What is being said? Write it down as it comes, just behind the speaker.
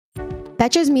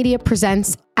Betches Media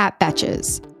presents At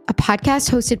Betches, a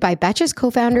podcast hosted by Betches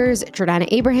co-founders Jordana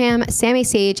Abraham, Sammy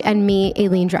Sage, and me,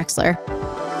 Aileen Drexler.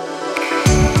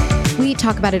 We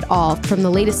talk about it all, from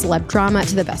the latest celeb drama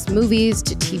to the best movies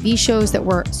to TV shows that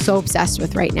we're so obsessed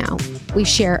with right now. We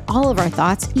share all of our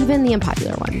thoughts, even the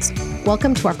unpopular ones.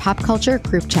 Welcome to our pop culture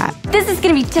group chat. This is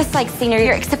going to be just like senior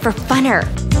year, except for funner.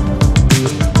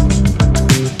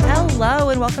 Hello,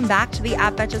 and welcome back to the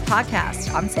At Betches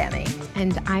podcast. I'm Sammy.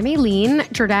 And I'm Aileen.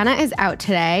 Jordana is out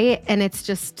today, and it's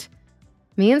just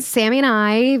me and Sammy and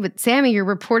I. But Sammy, you're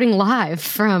reporting live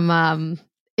from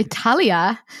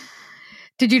Italia.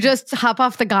 Did you just hop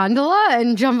off the gondola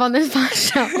and jump on this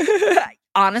show?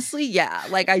 Honestly, yeah.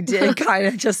 Like I did kind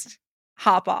of just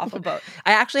hop off a boat.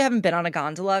 I actually haven't been on a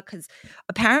gondola because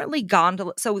apparently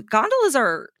gondolas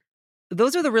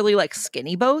those are the really like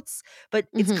skinny boats, but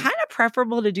it's kind of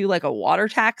preferable to do like a water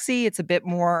taxi. It's a bit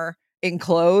more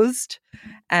enclosed.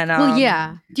 And well,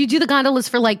 yeah. Do you do the gondolas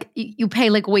for like you pay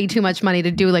like way too much money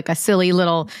to do like a silly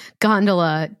little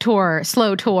gondola tour,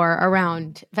 slow tour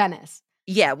around Venice?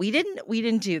 Yeah, we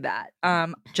didn't do that.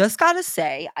 Just gotta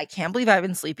say, I can't believe I've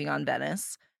been sleeping on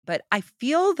Venice, but I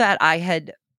feel that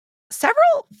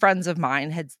several friends of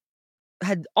mine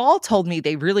had all told me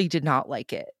they really did not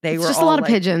like it. It's just a lot of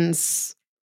pigeons.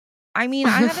 I mean,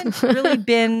 I haven't really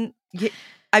been.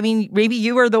 I mean, maybe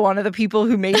you were one of the people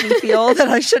who made me feel that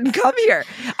I shouldn't come here.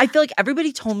 I feel like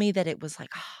everybody told me that it was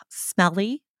like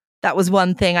smelly. That was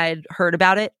one thing I had heard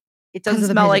about it. It doesn't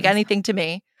smell like anything to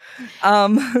me.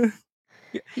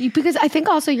 Because I think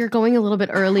also you're going a little bit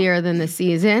earlier than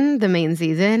the main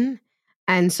season.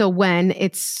 And so when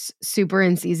it's super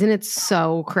in season, it's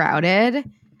so crowded.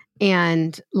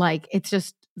 And like, it's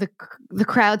just the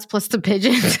crowds plus the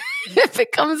pigeons. It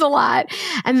becomes a lot.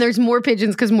 And there's more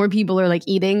pigeons because more people are like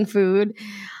eating food.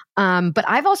 But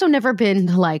I've also never been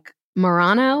to like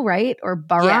Murano, right? Or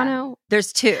Burano. Yeah.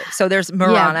 There's two. So there's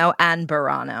Murano and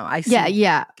Burano. I see.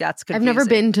 Yeah. That's confusing. I've never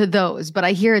been to those, but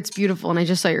I hear it's beautiful. And I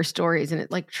just saw your stories and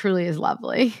it like truly is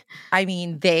lovely. I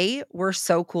mean, they were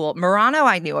so cool. Murano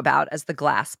I knew about as the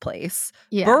glass place.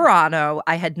 Yeah. Burano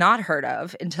I had not heard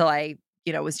of until I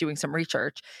was doing some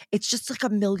research. It's just like a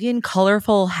million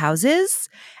colorful houses.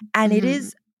 And it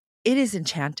is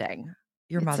enchanting.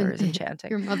 Your mother is enchanting.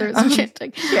 Your mother is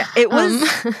enchanting. Yeah. It was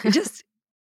just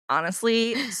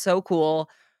honestly so cool.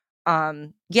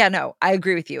 Yeah, no, I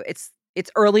agree with you. It's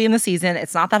early in the season.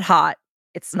 It's not that hot.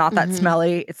 It's not that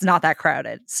smelly. It's not that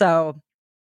crowded. So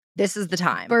this is the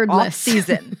time. Birdless. Off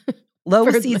season.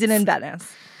 Low season in Venice.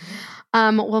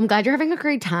 Well, I'm glad you're having a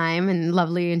great time and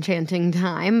lovely, enchanting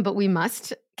time, but we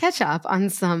must catch up on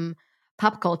some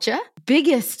pop culture.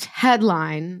 Biggest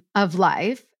headline of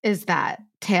life is that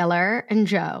Taylor and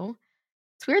Joe,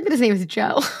 it's weird that his name is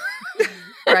Joe.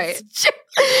 Right.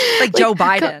 Like Joe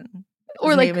Biden.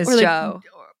 His name is Joe.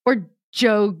 Or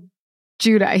Joe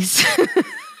Giudice.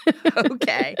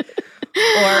 Okay.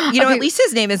 Or, at least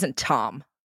his name isn't Tom.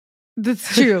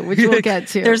 That's true, which we'll get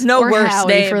to. There's no worse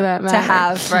Howie name for that to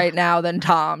have right now than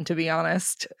Tom, to be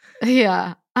honest.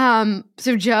 Yeah.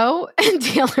 So Joe and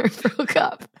Taylor broke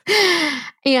up.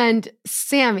 And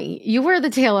Sammy, you were the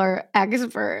Taylor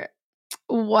expert.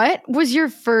 What was your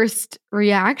first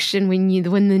reaction when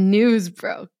the news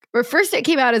broke? Or first it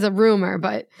came out as a rumor,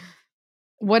 but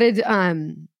how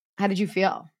did you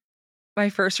feel? My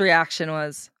first reaction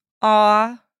was,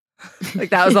 aw. Like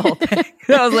that was the whole thing.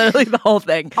 That was literally the whole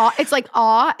thing. It's like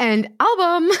aw and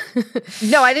album.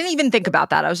 No, I didn't even think about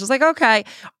that. I was just like, okay.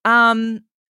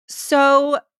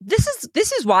 So this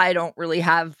is why I don't really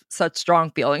have such strong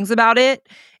feelings about it,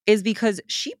 is because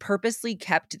she purposely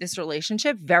kept this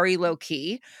relationship very low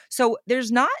key. So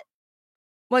there's not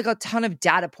like a ton of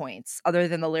data points other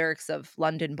than the lyrics of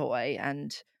London Boy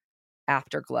and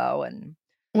Afterglow. And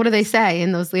what do they say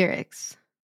in those lyrics?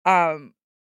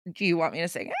 Do you want me to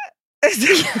sing it? I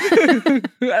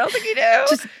don't think you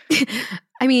do.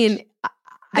 I mean,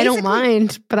 I don't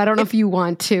mind, but I don't know if you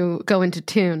want to go into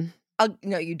tune.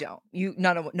 No, you don't.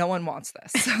 No one wants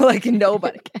this. Like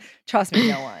nobody. Okay. Trust me,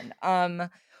 no one.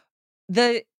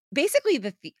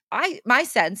 My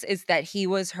sense is that he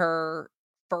was her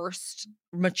first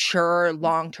mature,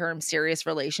 long-term, serious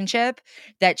relationship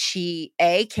that she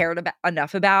cared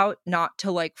enough about not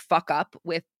to like fuck up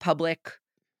with public.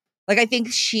 Like I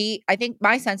think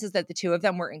my sense is that the two of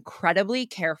them were incredibly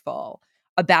careful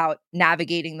about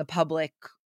navigating the public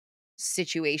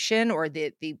situation or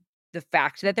the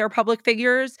fact that they're public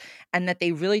figures, and that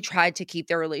they really tried to keep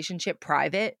their relationship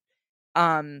private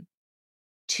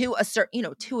to a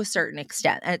certain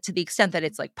extent, to the extent that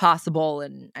it's like possible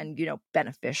and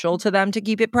beneficial to them to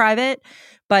keep it private.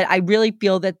 But I really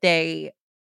feel that they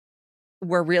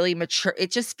were really mature.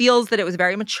 It just feels that it was a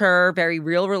very mature, very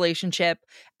real relationship.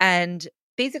 And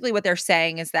basically what they're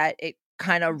saying is that it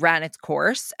kind of ran its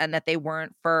course and that they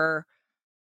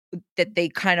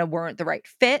kind of weren't the right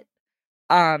fit,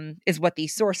 is what the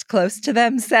source close to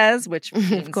them says, which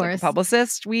means Of like a course.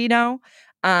 publicist we know.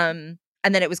 And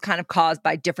then it was kind of caused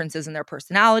by differences in their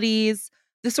personalities.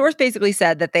 The source basically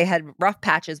said that they had rough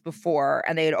patches before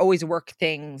and they had always worked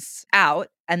things out.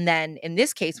 And then in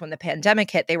this case, when the pandemic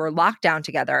hit, they were locked down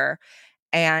together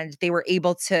and they were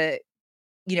able to,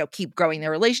 keep growing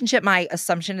their relationship. My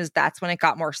assumption is that's when it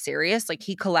got more serious. Like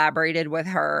he collaborated with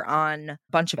her on a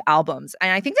bunch of albums.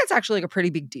 And I think that's actually like a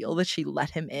pretty big deal that she let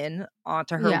him in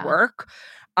onto her Yeah. work.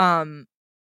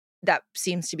 That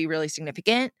seems to be really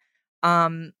significant.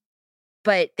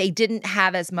 But they didn't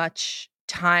have as much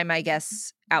time, I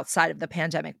guess, outside of the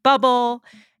pandemic bubble.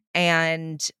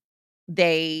 And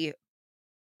they,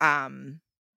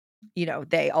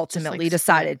 they ultimately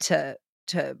decided to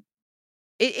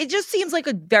it just seems like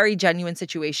a very genuine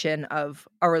situation of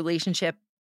a relationship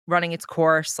running its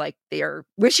course. Like they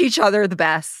wish each other the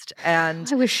best. And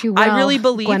I wish you well. I really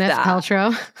believe Gwyneth that.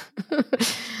 Paltrow.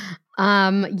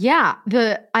 Yeah.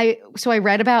 So I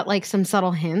read about like some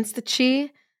subtle hints that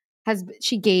she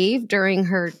gave during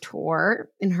her tour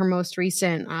in her most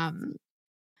recent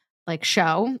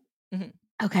show. Mm-hmm.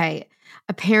 Okay.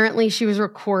 Apparently she was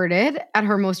recorded at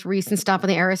her most recent stop on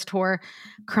the Eras tour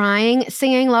crying,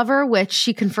 singing Lover, which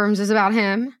she confirms is about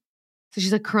him. So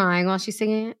she's like crying while she's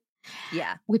singing it.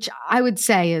 Yeah. Which I would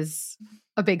say is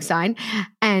a big sign.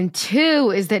 And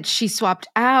 2 is that she swapped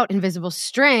out Invisible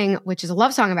String, which is a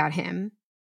love song about him,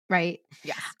 right?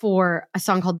 Yes. For a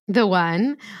song called The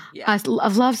One, yeah. a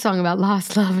love song about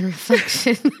lost love and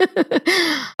reflection.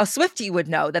 A Swiftie would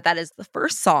know that is the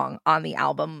first song on the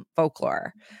album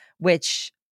Folklore,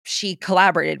 which she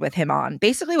collaborated with him on.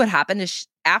 Basically what happened is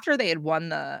after they had won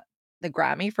the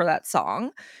Grammy for that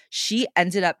song, she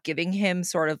ended up giving him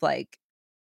sort of like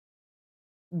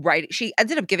she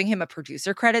ended up giving him a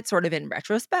producer credit sort of in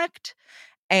retrospect.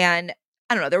 And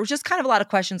I don't know, there was just kind of a lot of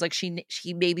questions like she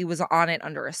maybe was on it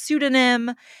under a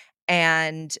pseudonym,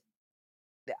 and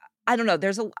I don't know,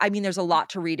 there's a lot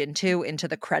to read into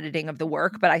the crediting of the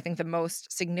work, but I think the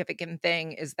most significant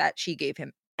thing is that she gave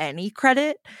him any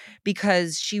credit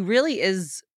because she really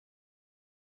is,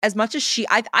 as much as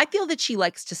I feel that she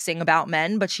likes to sing about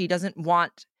men, but she doesn't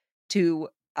want to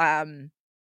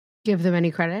give them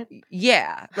any credit.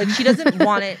 Yeah, like she doesn't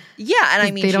want it. Yeah, and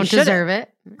I mean they don't deserve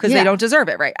it because they don't deserve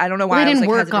it, right? I don't know why they didn't I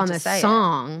was, like, work on the It.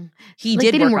 song. He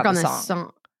did they didn't work on the the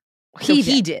song.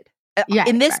 He did. Yeah,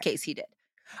 in this case, he did.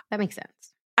 That makes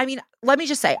sense. I mean, let me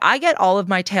just say, I get all of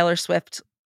my Taylor Swift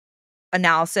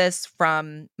analysis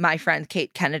from my friend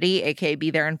Kate Kennedy, aka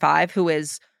Be There in 5, who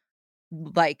is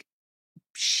like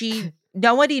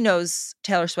nobody knows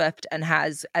Taylor Swift and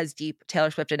has as deep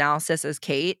Taylor Swift analysis as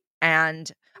Kate. And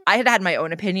I had my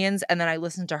own opinions, and then I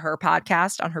listened to her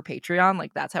podcast on her Patreon.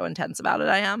 Like, that's how intense about it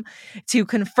I am, to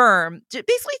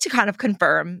basically to kind of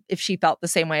confirm if she felt the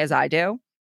same way as I do,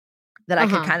 that I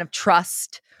could kind of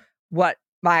trust what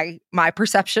my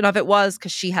perception of it was,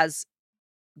 because she has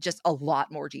just a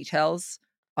lot more details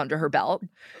under her belt.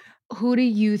 Who do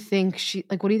you think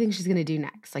what do you think she's going to do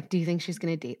next? Like, do you think she's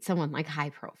going to date someone like high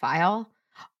profile?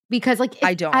 Because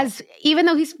I don't. Even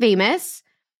though he's famous,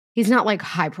 he's not like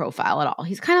high profile at all.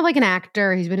 He's kind of like an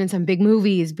actor. He's been in some big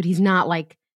movies, but he's not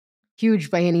like huge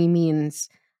by any means.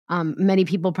 Many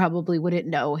people probably wouldn't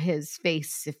know his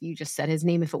face if you just said his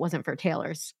name if it wasn't for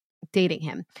Taylor's dating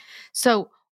him. So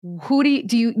who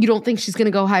do you don't think she's going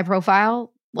to go high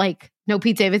profile? Like, no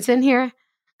Pete Davidson here?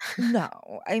 No,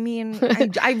 I mean,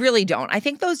 I really don't. I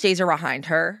think those days are behind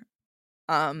her.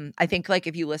 I think like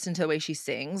if you listen to the way she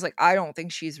sings, like I don't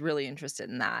think she's really interested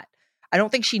in that. I don't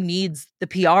think she needs the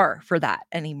PR for that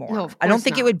anymore. No, of course I don't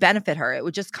think not. it would benefit her. It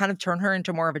would just kind of turn her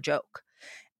into more of a joke.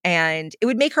 And it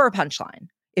would make her a punchline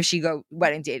if she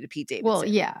went and dated Pete Davidson. Well,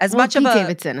 yeah. Pete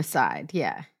Davidson aside,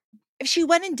 yeah. If she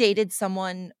went and dated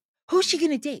someone, who's she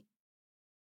going to date?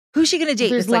 Who's she going to date?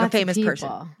 There's that's like a famous person.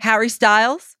 Harry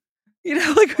Styles? You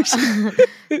know, like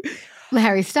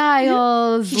Harry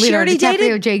Styles, she Leonardo already DiCaprio,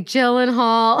 dated Jake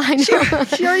Gyllenhaal. I know.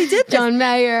 She already did this. John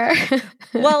Mayer.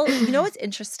 Well, you know what's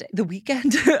interesting? The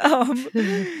Weeknd.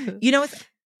 You know what's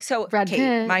so Brad Kate,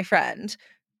 Pitt. my friend.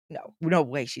 No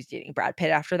way she's dating Brad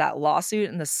Pitt after that lawsuit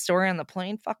and the story on the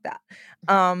plane. Fuck that.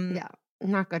 Yeah,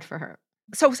 not good for her.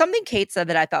 So something Kate said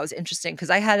that I thought was interesting, because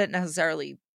I hadn't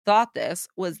necessarily thought this,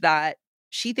 was that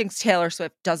she thinks Taylor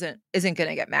Swift isn't going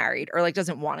to get married, or like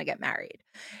doesn't want to get married.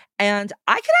 And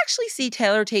I could actually see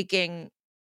Taylor taking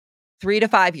 3 to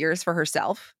 5 years for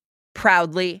herself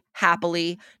proudly,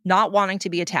 happily, not wanting to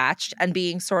be attached and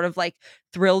being sort of like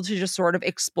thrilled to just sort of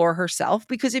explore herself.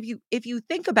 Because if you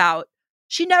think about,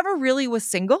 she never really was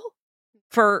single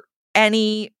for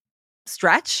any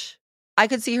stretch. I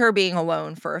could see her being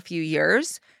alone for a few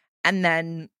years, and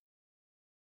then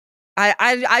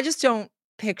I just don't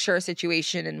picture a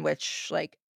situation in which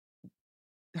like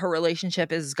her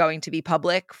relationship is going to be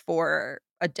public for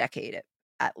a decade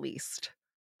at least.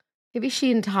 Maybe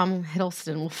she and Tom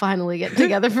Hiddleston will finally get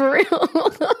together for real.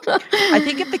 I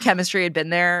think if the chemistry had been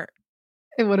there,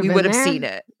 we would have seen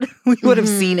it. We would have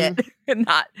seen it. And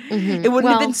not it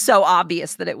wouldn't have been so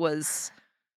obvious that it was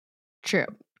true.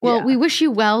 Well, we wish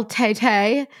you well, Tay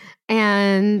Tay,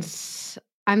 and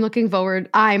I'm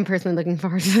personally looking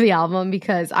forward to the album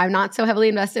because I'm not so heavily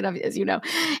invested, as you know,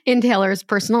 in Taylor's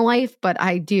personal life, but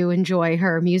I do enjoy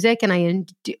her music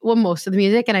and most of the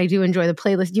music, and I do enjoy the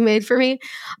playlist you made for me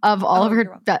of all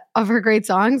of her great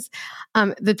songs.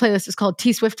 The playlist is called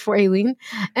T Swift for Alwyn.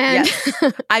 And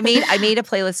yes. I made a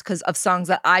playlist because of songs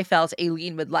that I felt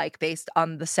Alwyn would like based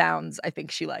on the sounds I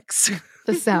think she likes.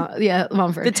 The sound, yeah,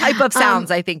 Mumford. The type of sounds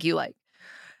I think you like.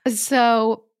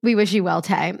 So we wish you well,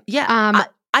 Tay. Yeah.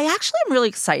 I actually am really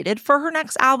excited for her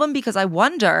next album because I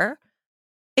wonder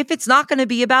if it's not going to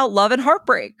be about love and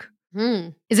heartbreak.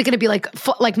 Is it going to be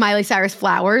like Miley Cyrus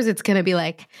Flowers? It's going to be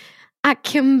like, I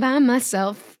can buy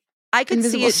myself. I could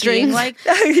see it being like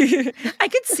I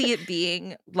could see it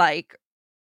being like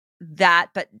that,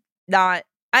 but not.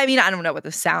 I mean, I don't know what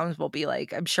the sounds will be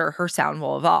like. I'm sure her sound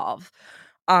will evolve.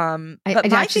 I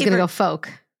doubt she's going to go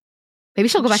folk. Maybe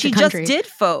she'll go back to country. She just did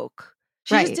folk.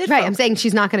 Right. I'm saying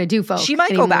she's not going to do folk. She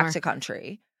might go back to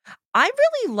country. I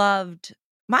really loved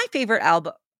my favorite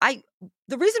album.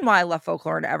 The reason why I love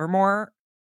Folklore and Evermore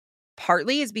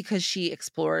partly is because she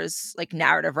explores like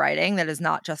narrative writing that is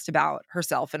not just about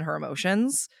herself and her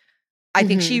emotions. I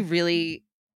think she really,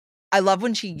 I love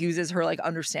when she uses her like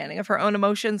understanding of her own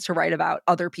emotions to write about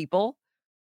other people.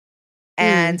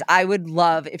 And I would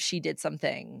love if she did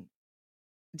something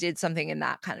in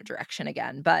that kind of direction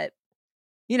again. But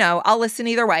you know, I'll listen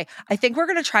either way. I think we were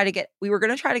going to try to get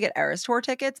Eras Tour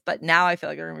tickets, but now I feel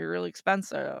like they're going to be really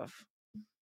expensive.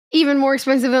 Even more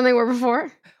expensive than they were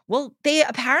before? Well, they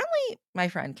apparently, my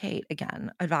friend Kate,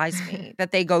 again, advised me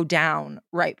that they go down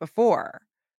right before.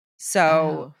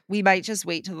 So we might just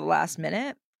wait till the last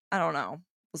minute. I don't know.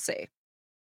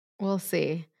 We'll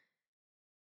see.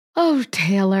 Oh,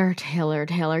 Taylor.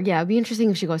 Yeah, it'd be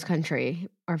interesting if she goes country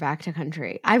or back to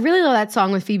country. I really love that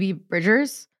song with Phoebe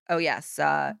Bridgers. Oh, yes.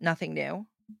 Nothing New.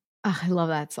 Oh, I love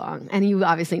that song. And you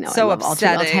obviously know so I love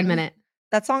upsetting. All Too Well, 10 Minute.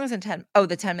 That song is in 10. Oh,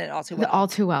 the 10 Minute All Too Well. All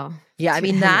Too Well. Yeah, I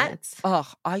mean that. Oh,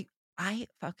 I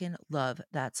fucking love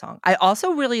that song. I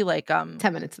also really like 10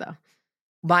 Minutes though.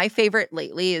 My favorite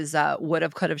lately is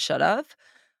Would've, Could've, Should've,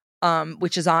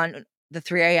 which is on the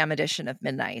 3 a.m. edition of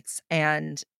Midnights.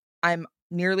 And I'm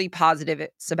nearly positive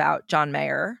it's about John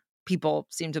Mayer. People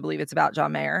seem to believe it's about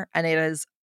John Mayer. And it is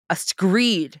a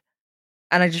screed.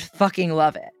 And I just fucking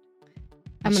love it.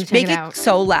 I'm going to check it out. Make it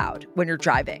so loud when you're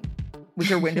driving with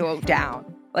your window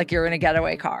down, like you're in a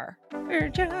getaway car. We're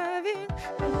driving.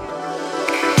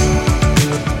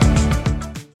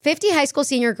 50 high school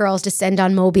senior girls descend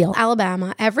on Mobile,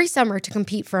 Alabama every summer to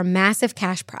compete for a massive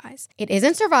cash prize. It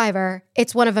isn't Survivor.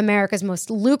 It's one of America's most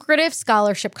lucrative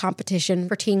scholarship competition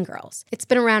for teen girls. It's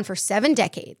been around for 7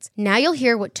 decades. Now you'll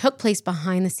hear what took place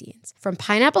behind the scenes. From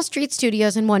Pineapple Street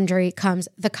Studios and Wondery comes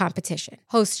The Competition.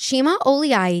 Host Shima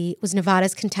Oliai was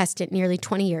Nevada's contestant nearly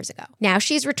 20 years ago. Now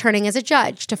she's returning as a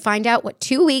judge to find out what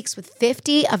 2 weeks with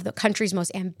 50 of the country's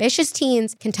most ambitious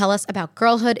teens can tell us about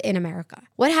girlhood in America.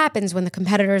 What happens when the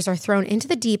competitors are thrown into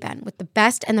the deep end with the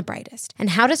best and the brightest? And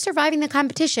how does surviving the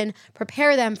competition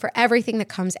prepare them for everything that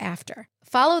comes after?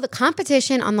 Follow The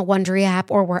Competition on the Wondery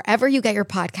app or wherever you get your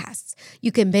podcasts.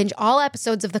 You can binge all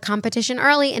episodes of The Competition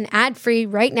early and ad-free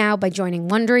right now by joining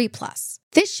Wondery Plus.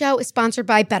 This show is sponsored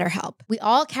by BetterHelp. We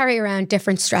all carry around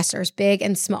different stressors, big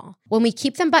and small. When we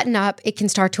keep them buttoned up, it can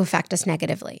start to affect us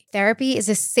negatively. Therapy is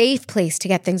a safe place to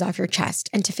get things off your chest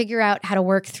and to figure out how to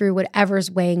work through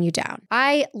whatever's weighing you down.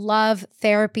 I love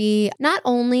therapy. Not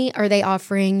only are they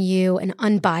offering you an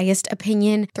unbiased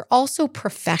opinion, they're also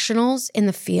professionals in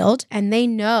the field, and they they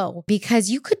know,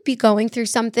 because you could be going through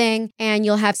something and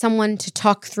you'll have someone to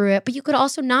talk through it, but you could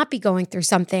also not be going through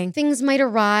something. Things might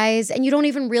arise and you don't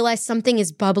even realize something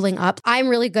is bubbling up. I'm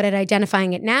really good at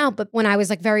identifying it now, but when I was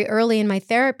like very early in my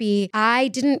therapy, I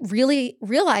didn't really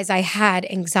realize I had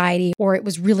anxiety or it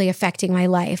was really affecting my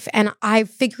life. And I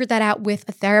figured that out with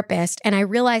a therapist and I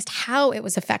realized how it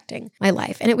was affecting my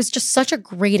life. And it was just such a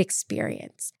great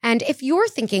experience. And if you're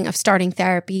thinking of starting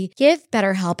therapy, give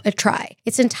BetterHelp a try.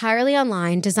 It's entirely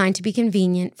online, designed to be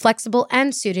convenient, flexible,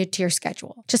 and suited to your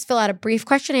schedule. Just fill out a brief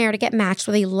questionnaire to get matched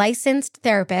with a licensed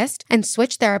therapist and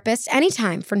switch therapists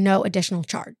anytime for no additional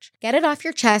charge. Get it off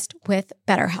your chest with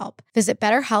BetterHelp. Visit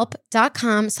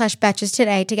betterhelp.com/betches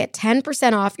today to get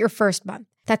 10% off your first month.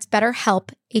 That's BetterHelp,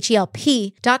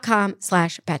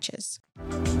 HELP.com/betches.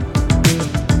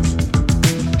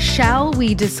 Shall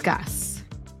we discuss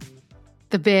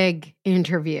the big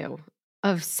interview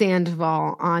of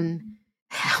Sandoval on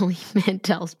Howie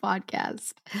Mantel's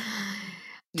podcast?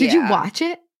 Did you watch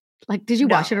it? Like, did you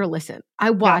watch it or listen? I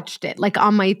watched it. Like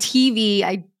on my TV,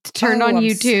 I turned on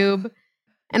YouTube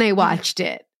and I watched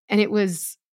it. And it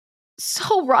was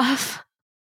so rough.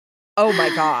 Oh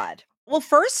my God. Well,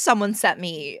 first someone sent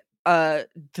me a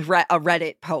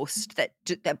Reddit post that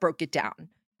broke it down.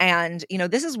 And, you know,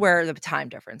 this is where the time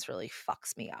difference really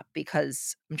fucks me up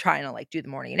because I'm trying to like do the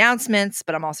morning announcements,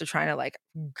 but I'm also trying to like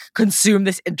consume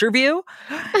this interview.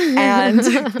 And,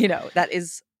 you know, that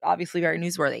is obviously very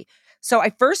newsworthy. So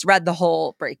I first read the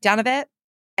whole breakdown of it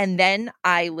and then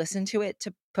I listened to it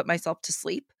to put myself to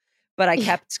sleep. But I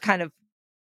kept kind of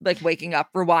like waking up,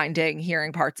 rewinding,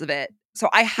 hearing parts of it. So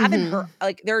I haven't heard,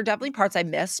 like, there are definitely parts I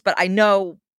missed, but I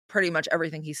know pretty much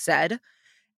everything he said.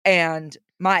 And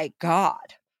my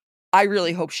God, I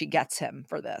really hope she gets him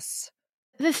for this.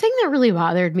 The thing that really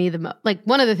bothered me the most, like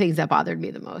one of the things that bothered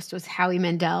me the most was Howie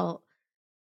Mandel,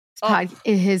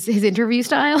 his interview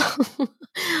style,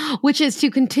 which is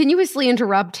to continuously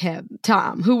interrupt him,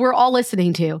 Tom, who we're all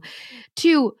listening to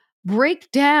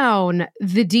break down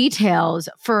the details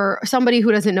for somebody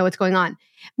who doesn't know what's going on.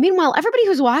 Meanwhile, everybody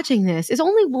who's watching this is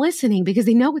only listening because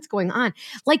they know what's going on.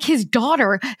 Like his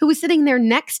daughter, who was sitting there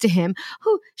next to him,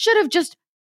 who should have just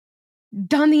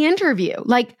done the interview,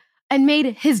 like, and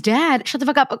made his dad shut the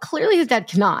fuck up. But clearly his dad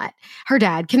cannot. Her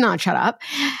dad cannot shut up.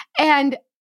 And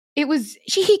it was,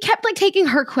 he kept like taking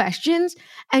her questions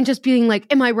and just being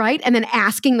like, am I right? And then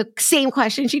asking the same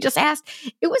question she just asked.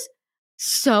 It was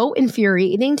so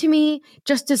infuriating to me,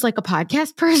 just as like a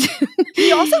podcast person.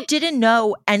 He also didn't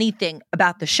know anything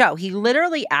about the show. He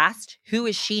literally asked, who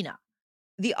is Sheena?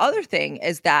 The other thing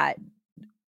is that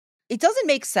it doesn't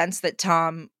make sense that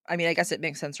Tom, I mean, I guess it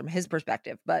makes sense from his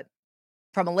perspective, but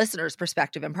from a listener's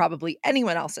perspective and probably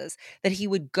anyone else's, that he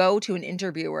would go to an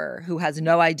interviewer who has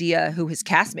no idea who his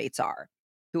castmates are,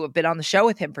 who have been on the show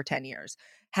with him for 10 years.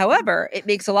 However, it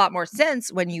makes a lot more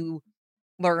sense when you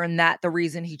learn that the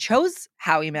reason he chose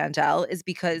Howie Mandel is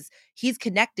because he's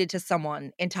connected to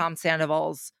someone in Tom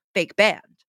Sandoval's fake band.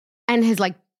 And his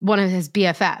like one of his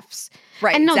BFFs.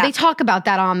 Right. And no, exactly. they talk about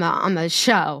that on the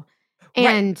show.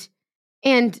 And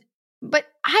but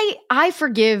I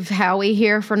forgive Howie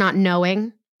here for not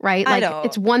knowing, right? Like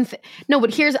it's one thing. No,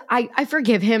 but here's I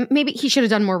forgive him. Maybe he should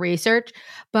have done more research,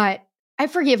 but I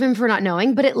forgive him for not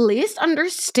knowing, but at least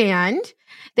understand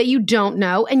that you don't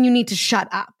know and you need to shut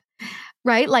up.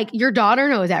 Right? Like your daughter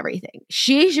knows everything.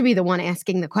 She should be the one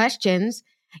asking the questions.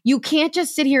 You can't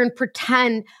just sit here and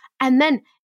pretend. And then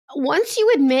once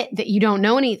you admit that you don't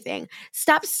know anything,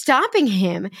 stop stopping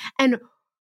him and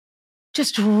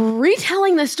just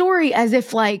retelling the story as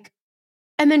if like,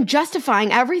 and then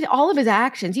justifying all of his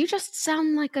actions. You just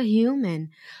sound like a human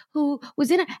who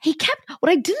was what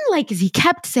I didn't like is he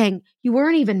kept saying, you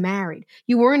weren't even married.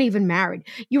 You weren't even married.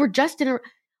 You were just in a,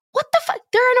 what the fuck?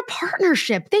 They're in a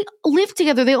partnership. They live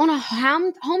together. They own a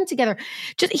home together.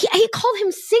 Just he called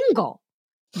him single.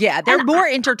 Yeah, they're more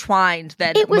intertwined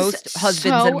than most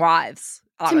husbands and wives.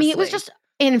 Honestly. To me, it was just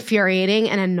infuriating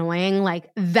and annoying.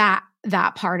 Like that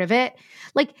part of it.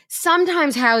 Like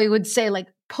sometimes Howie would say, like,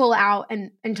 pull out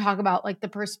and talk about like the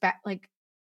perspective, like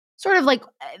sort of like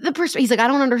the person. He's like, I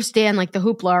don't understand like the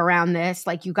hoopla around this.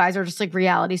 Like you guys are just like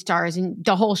reality stars, and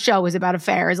the whole show is about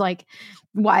affairs. Like,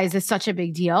 why is this such a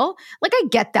big deal? Like, I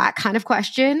get that kind of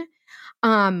question.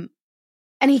 And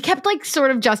he kept like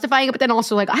sort of justifying it, but then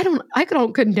also like, I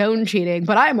don't condone cheating,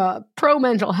 but I'm a pro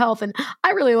mental health and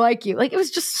I really like you. Like, it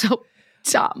was just so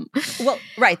dumb. Well,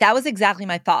 right. That was exactly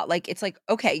my thought. Like, it's like,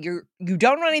 okay, you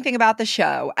don't know anything about the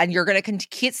show and you're going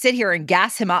to sit here and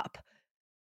gas him up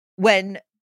when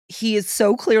he is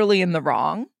so clearly in the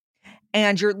wrong.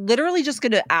 And you're literally just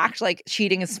going to act like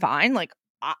cheating is fine. Like,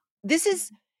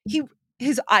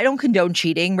 his "I don't condone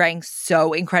cheating" rang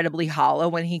so incredibly hollow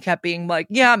when he kept being like,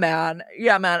 yeah, man,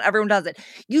 everyone does it.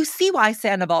 You see why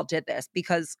Sandoval did this,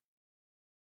 because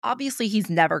obviously he's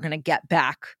never going to get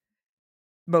back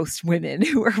most women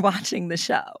who are watching the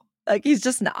show. Like, he's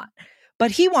just not.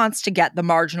 But he wants to get the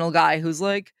marginal guy who's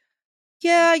like,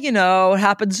 yeah, you know, it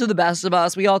happens to the best of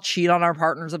us. We all cheat on our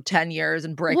partners of 10 years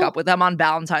and break up with them on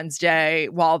Valentine's Day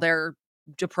while they're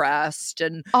depressed.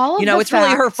 And, all of you know, the it's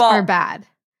really her facts fault. are bad.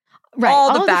 Right.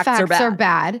 All the of facts are are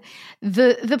bad.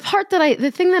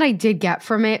 The thing that I did get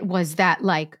from it was that,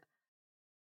 like,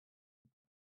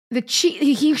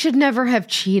 he should never have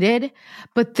cheated,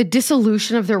 but the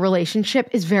dissolution of their relationship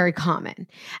is very common.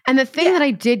 And the thing that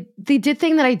I did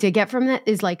get from that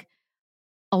is, like,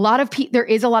 there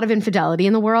is a lot of infidelity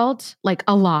in the world, like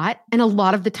a lot. And a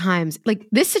lot of the times, like,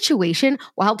 this situation,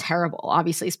 while terrible,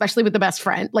 obviously, especially with the best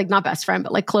friend, like not best friend,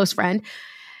 but like close friend,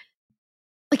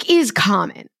 like, is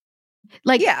common.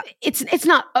 Like, it's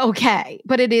not okay,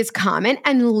 but it is common.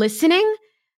 And listening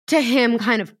to him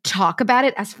kind of talk about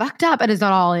it, as fucked up as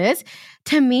that all is,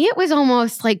 to me, it was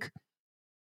almost like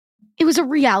it was a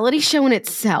reality show in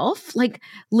itself. Like,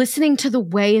 listening to the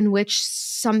way in which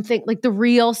something, like the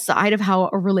real side of how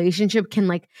a relationship can,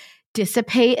 like,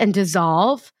 dissipate and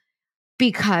dissolve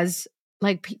because,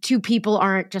 like, two people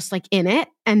aren't just, like, in it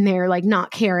and they're, like,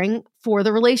 not caring for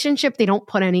the relationship. They don't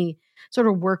put any sort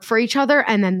of work for each other.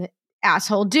 And then the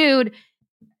asshole dude,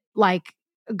 like,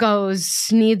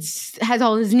 has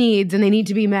all his needs and they need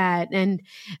to be met, and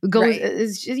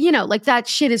goes, you know, like, that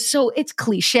shit is so, it's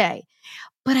cliche.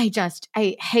 But I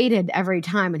hated every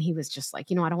time when he was just like,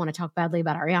 you know, I don't want to talk badly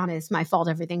about Ariana. It's my fault,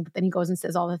 everything. But then he goes and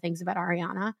says all the things about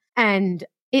Ariana. And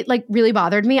it, like, really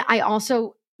bothered me. I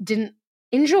also didn't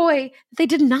enjoy that they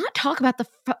did not talk about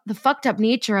the fucked up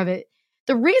nature of it.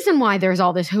 The reason why there's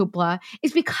all this hoopla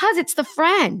is because it's the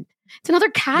friend. It's another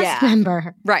cast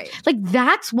member. Right. Like,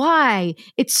 that's why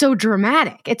it's so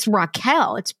dramatic. It's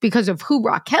Raquel. It's because of who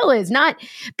Raquel is, not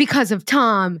because of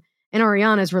Tom and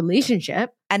Ariana's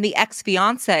relationship. And the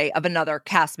ex-fiance of another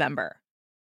cast member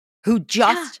look,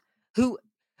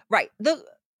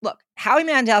 Howie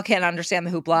Mandel can't understand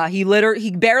the hoopla.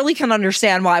 He barely can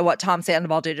understand why what Tom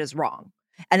Sandoval did is wrong.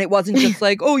 And it wasn't just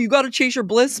like, oh, you got to chase your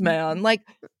bliss, man. Like,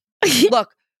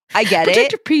 look, I get it.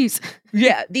 Protect your peace.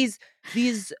 Yeah, these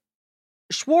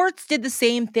Schwartz did the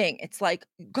same thing. It's like,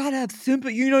 you gotta have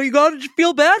sympathy. You know, you gotta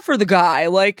feel bad for the guy.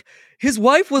 Like, his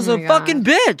wife was a fucking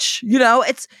bitch. You know,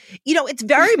 it's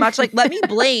very much like, let me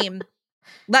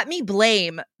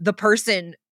blame the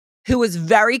person who was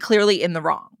very clearly in the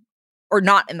wrong or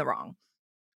not in the wrong.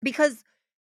 Because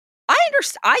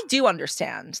I do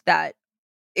understand that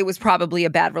it was probably a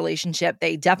bad relationship.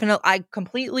 I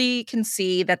completely can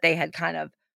see that they had kind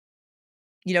of,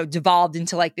 you know, devolved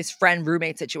into, like, this friend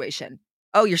roommate situation.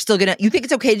 Oh, you think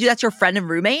it's okay to do that to your friend and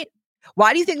roommate?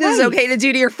 Why do you think this is okay to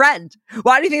do to your friend?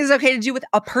 Why do you think this is okay to do with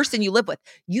a person you live with?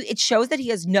 It shows that he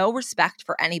has no respect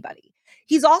for anybody.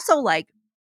 He's also like,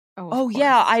 oh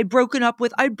yeah, I'd broken up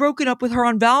with her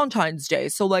on Valentine's Day.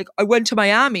 So, like, I went to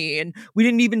Miami and we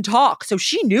didn't even talk. So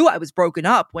she knew I was broken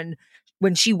up when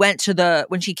she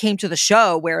came to the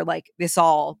show where, like, this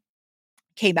all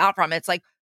came out from. It's like,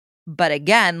 but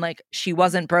again, like, she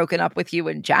wasn't broken up with you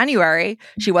in January.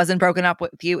 She wasn't broken up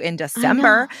with you in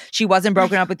December. She wasn't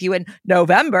broken up with you in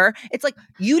November. It's like,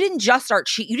 you didn't just start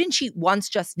cheat. You didn't cheat once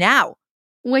just now.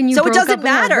 So it doesn't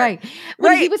matter. Right.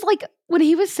 When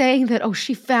he was saying that, oh,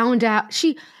 she found out,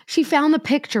 she found the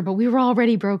picture, but we were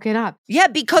already broken up. Yeah,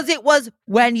 because it was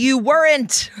when you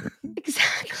weren't.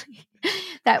 Exactly.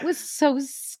 That was so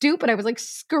stupid. I was, like,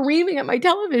 screaming at my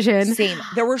television. Same.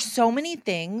 There were so many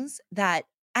things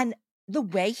and the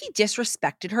way he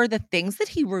disrespected her, the things that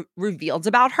he revealed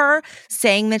about her,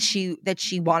 saying that she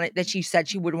said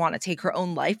she would want to take her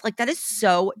own life, like, that is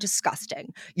so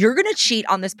disgusting. You're going to cheat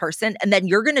on this person and then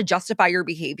you're going to justify your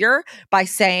behavior by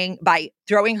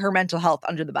throwing her mental health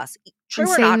under the bus. True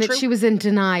and saying that she was in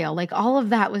denial. Like, all of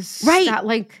that was right. That,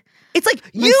 like, it's like,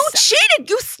 you cheated.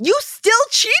 You still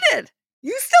cheated.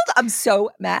 I'm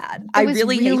so mad. I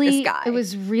really hate this guy. It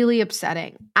was really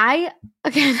upsetting. I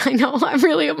know I'm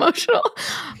really emotional,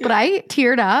 but I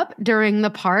teared up during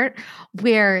the part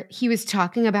where he was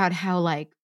talking about how, like,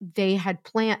 they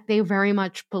very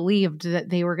much believed that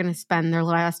they were going to spend their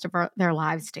rest of their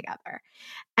lives together.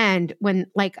 And when,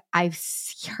 like, I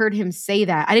heard him say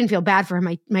that, I didn't feel bad for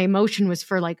him. My emotion was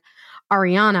for, like,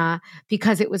 Ariana,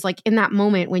 because it was like, in that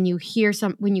moment when you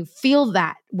feel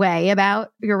that way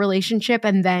about your relationship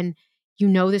and then you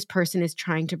know this person is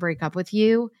trying to break up with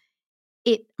you,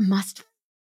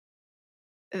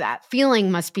 that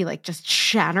feeling must be, like, just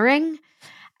shattering.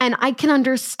 And I can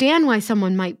understand why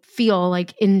someone might feel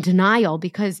like in denial,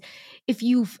 because if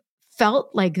you've felt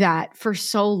like that for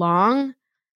so long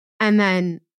and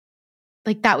then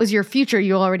like that was your future,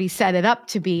 you already set it up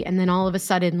to be, and then all of a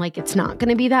sudden like it's not going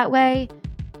to be that way.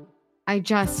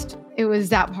 It was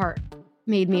that part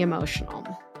made me emotional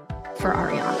for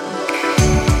Ariana.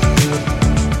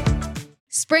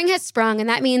 Spring has sprung, and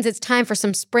that means it's time for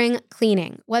some spring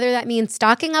cleaning. Whether that means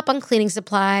stocking up on cleaning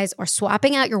supplies or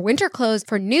swapping out your winter clothes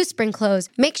for new spring clothes,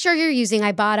 make sure you're using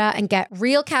Ibotta and get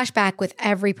real cash back with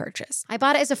every purchase.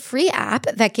 Ibotta is a free app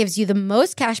that gives you the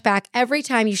most cash back every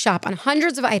time you shop on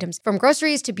hundreds of items, from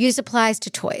groceries to beauty supplies to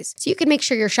toys. So you can make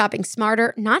sure you're shopping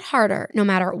smarter, not harder, no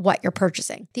matter what you're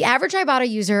purchasing. The average Ibotta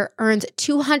user earns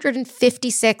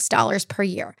 $256 per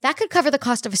year. That could cover the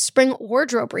cost of a spring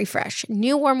wardrobe refresh,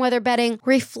 new warm weather bedding,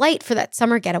 or a flight for that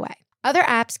summer getaway. Other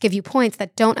apps give you points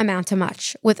that don't amount to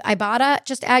much. With Ibotta,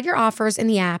 just add your offers in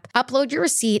the app, upload your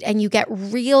receipt, and you get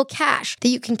real cash that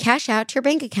you can cash out to your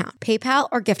bank account, PayPal,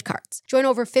 or gift cards. Join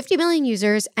over 50 million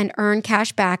users and earn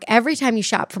cash back every time you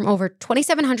shop from over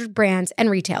 2,700 brands and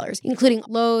retailers, including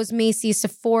Lowe's, Macy's,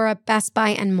 Sephora, Best Buy,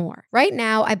 and more. Right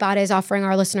now, Ibotta is offering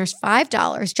our listeners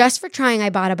 $5 just for trying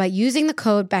Ibotta by using the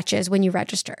code BETCHES when you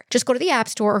register. Just go to the App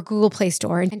Store or Google Play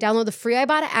Store and download the free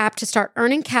Ibotta app to start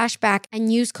earning cash back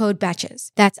and use code BETCHES.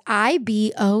 That's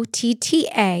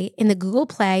IBOTTA in the Google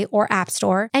Play or App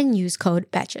Store and use code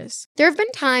BETCHES. There have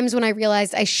been times when I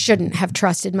realized I shouldn't have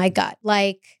trusted my gut,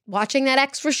 like watching that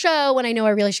extra show when I know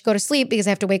I really should go to sleep because I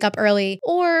have to wake up early,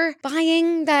 or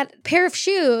buying that pair of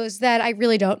shoes that I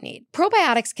really don't need.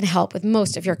 Probiotics can help with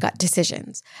most of your gut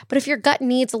decisions, but if your gut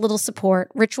needs a little support,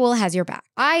 Ritual has your back.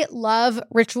 I love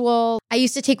Ritual. I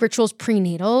used to take Ritual's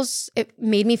prenatals. It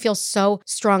made me feel so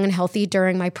strong and healthy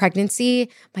during my pregnancy.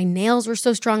 My nails were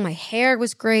so strong. My hair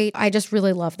was great. I just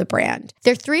really love the brand.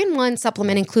 Their 3-in-1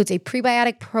 supplement includes a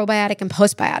prebiotic, probiotic, and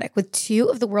postbiotic with 2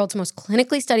 of the world's most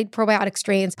clinically studied probiotic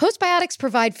strains. Postbiotics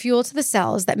provide fuel to the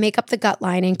cells that make up the gut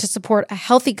lining to support a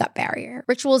healthy gut barrier.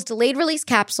 Ritual's delayed-release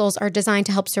capsules are designed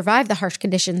to help survive the harsh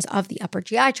conditions of the upper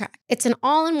GI tract. It's an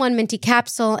all-in-one minty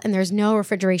capsule, and there's no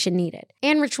refrigeration needed.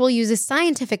 And Ritual uses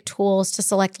scientific tools to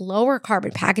select lower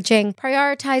carbon packaging,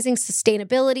 prioritizing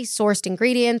sustainability sourced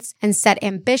ingredients, and set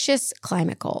ambitious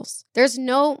climate goals. There's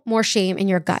no more shame in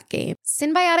your gut game.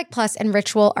 Synbiotic Plus and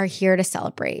Ritual are here to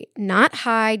celebrate, not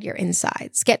hide your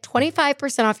insides. Get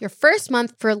 25% off your first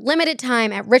month for a limited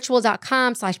time at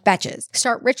ritual.com/betches.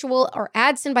 Start Ritual or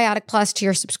add Synbiotic Plus to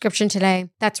your subscription today.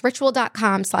 That's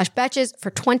ritual.com/betches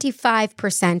for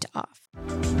 25% off.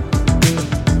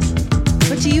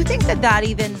 But do you think that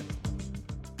even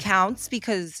counts?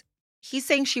 Because he's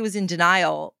saying she was in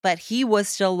denial, but he was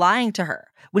still lying to her.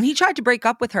 When he tried to break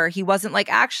up with her, he wasn't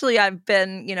like, actually, I've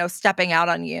been, stepping out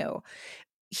on you.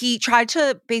 He tried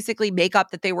to basically make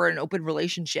up that they were in an open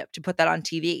relationship to put that on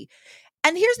TV.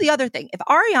 And here's the other thing. If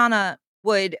Ariana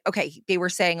they were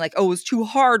saying like, oh, it was too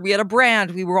hard. We had a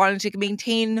brand. We wanted to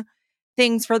maintain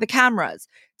things for the cameras.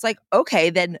 It's like,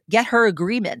 okay, then get her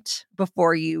agreement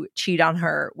before you cheat on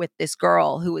her with this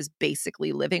girl who is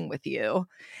basically living with you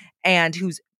and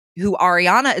who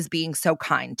Ariana is being so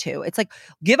kind to. It's like,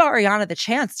 give Ariana the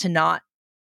chance to not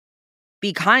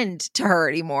be kind to her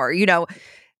anymore.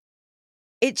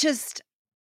 It just,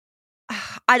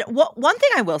 one thing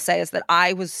I will say is that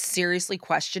I was seriously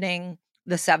questioning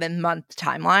the 7-month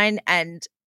timeline, and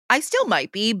I still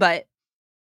might be, but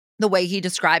the way he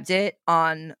described it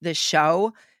on the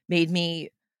show made me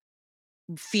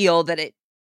feel that it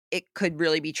could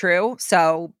really be true.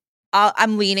 So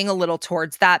I'm leaning a little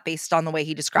towards that based on the way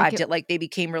he described it. Like they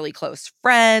became really close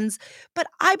friends, but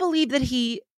I believe that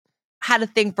he had a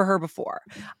thing for her before.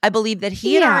 I believe that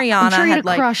he and Ariana I'm sure he had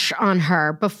a crush on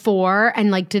her before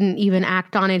and didn't even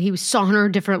act on it. He saw her in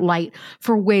a different light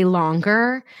for way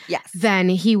longer than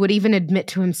he would even admit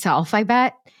to himself, I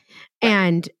bet. Right.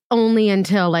 And only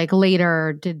until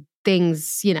later did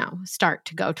things, start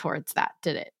to go towards that,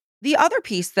 did it? The other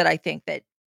piece that I think that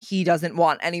he doesn't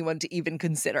want anyone to even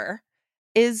consider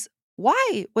is,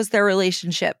 why was their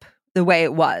relationship the way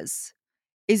it was?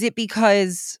 Is it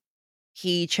because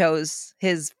he chose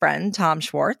his friend Tom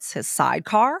Schwartz, his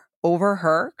sidecar, over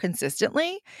her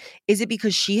consistently? Is it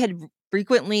because she had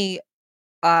frequently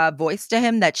voiced to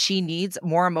him that she needs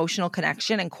more emotional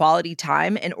connection and quality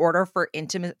time in order for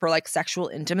sexual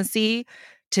intimacy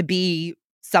to be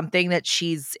something that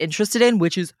she's interested in,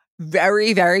 which is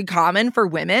very, very common for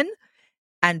women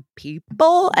and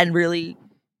people, and really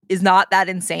is not that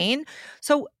insane.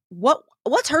 So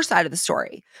what's her side of the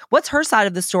story? What's her side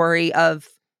of the story of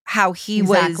how he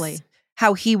was,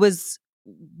 how is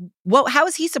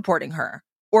he supporting her?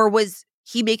 Or was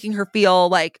he making her feel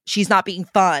like she's not being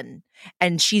fun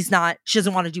and she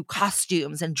doesn't want to do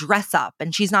costumes and dress up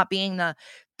and she's not being the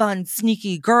fun,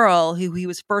 sneaky girl who he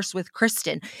was first with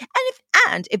Kristen.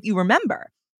 And if you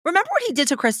remember what he did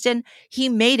to Kristen? He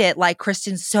made it like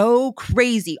Kristen's so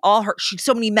crazy. She's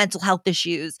so many mental health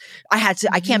issues.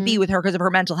 I can't be with her because of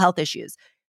her mental health issues.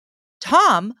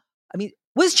 Tom,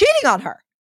 was cheating on her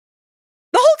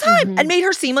the whole time and made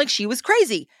her seem like she was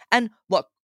crazy. And look,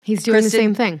 he's doing the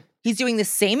same thing. He's doing the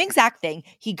same exact thing.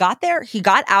 He got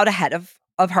out ahead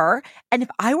of her. And if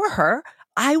I were her,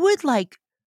 I would like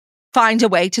find a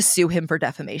way to sue him for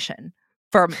defamation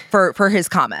for his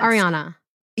comments. Ariana.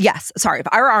 Yes. Sorry. If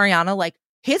I were Ariana, like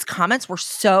his comments were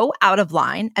so out of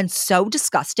line and so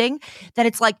disgusting that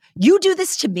it's like, you do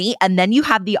this to me and then you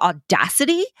have the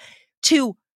audacity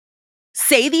to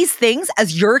say these things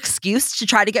as your excuse to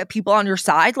try to get people on your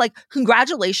side. Like,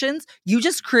 congratulations, you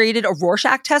just created a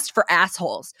Rorschach test for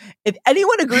assholes. If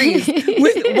anyone agrees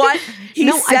with what he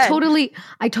said.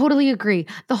 I totally agree.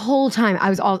 The whole time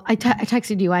I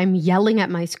texted you, I'm yelling at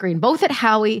my screen, both at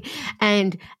Howie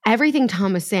and everything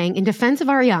Tom was saying in defense of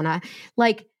Ariana.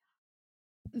 Like,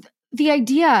 the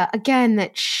idea again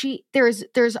that he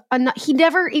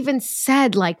never even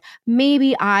said like,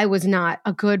 maybe I was not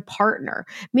a good partner.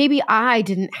 Maybe I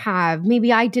didn't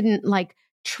like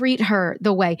treat her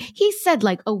the way he said,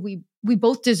 like, oh, we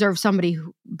both deserve somebody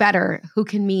better who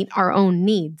can meet our own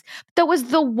needs. That was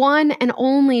the one and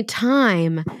only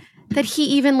time that he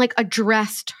even like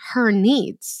addressed her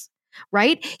needs.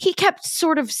 Right? He kept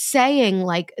sort of saying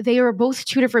like they were both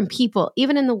two different people,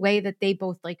 even in the way that they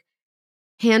both like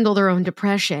handle their own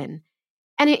depression.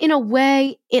 And in a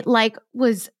way, it like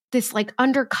was this like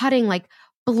undercutting, like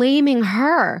blaming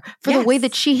her for the way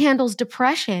that she handles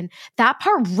depression. That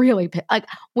part really, like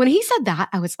when he said that,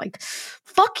 I was like,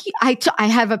 fuck you. I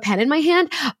have a pen in my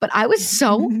hand, but I was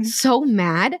so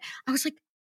mad. I was like,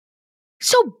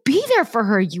 so be there for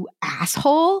her, you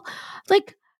asshole.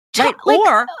 Like, right.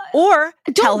 Or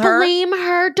don't blame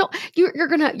her. You're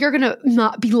gonna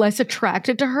not be less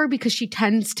attracted to her because she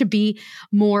tends to be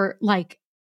more like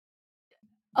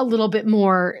a little bit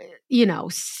more,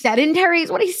 sedentary is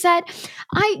what he said.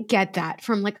 I get that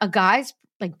from like a guy's,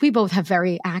 like we both have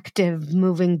very active,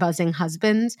 moving, buzzing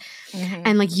husbands.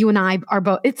 And like you and I are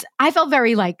both, I felt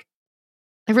very like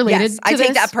I related to I this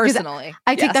take that personally.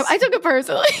 I took it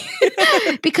personally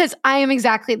because I am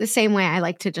exactly the same way. I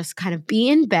like to just kind of be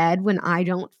in bed when I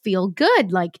don't feel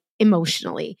good, like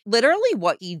emotionally. Literally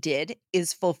what he did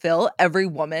is fulfill every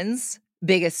woman's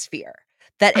biggest fear.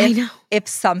 That if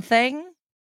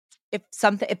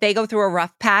they go through a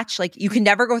rough patch, like you can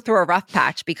never go through a rough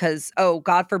patch because, oh,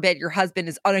 God forbid your husband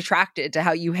is unattracted to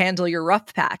how you handle your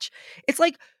rough patch. It's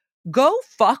like, go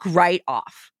fuck right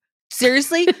off.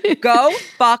 Seriously, go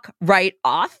fuck right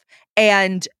off.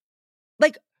 And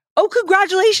like, oh,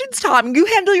 congratulations, Tom. You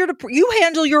handle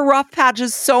your rough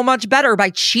patches so much better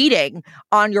by cheating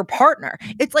on your partner.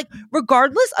 It's like,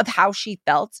 regardless of how she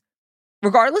felt,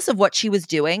 regardless of what she was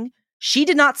doing, she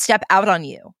did not step out on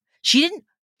you. She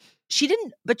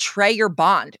didn't betray your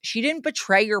bond. She didn't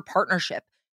betray your partnership.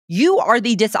 You are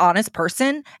the dishonest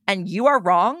person and you are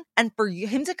wrong. And for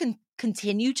him to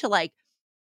continue to like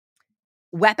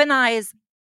weaponize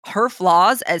her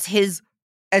flaws as his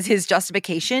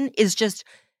justification is just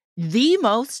the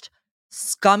most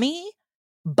scummy,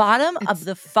 bottom of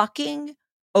the fucking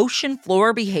ocean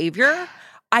floor behavior.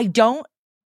 I don't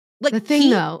like the thing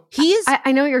though. He is.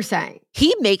 I know what you're saying.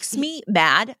 He makes me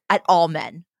mad at all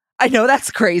men. I know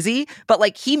that's crazy, but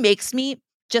like he makes me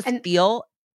just feel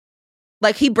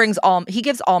like he gives all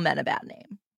men a bad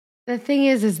name. The thing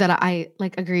is that I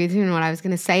like agree with you in what I was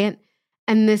going to say.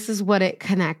 And this is what it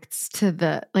connects to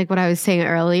the, like what I was saying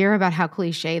earlier about how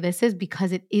cliche this is,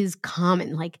 because it is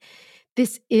common. Like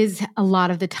this is a lot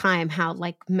of the time how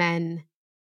like men,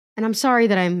 and I'm sorry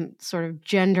that I'm sort of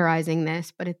genderizing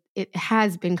this, but it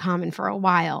has been common for a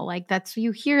while. Like that's,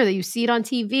 you hear that, you see it on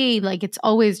TV, like it's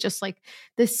always just like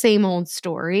the same old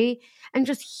story. And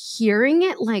just hearing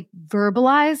it like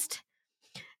verbalized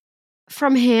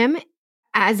from him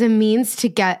as a means to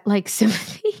get like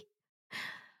sympathy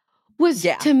was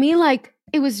to me like,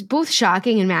 it was both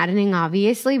shocking and maddening,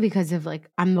 obviously, because of like,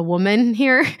 I'm the woman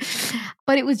here,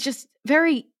 but it was just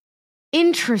very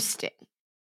interesting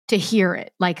to hear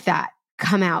it like that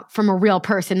come out from a real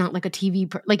person, not like a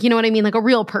TV, like, you know what I mean? Like a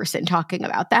real person talking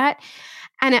about that.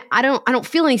 And I don't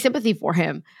feel any sympathy for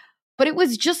him, but it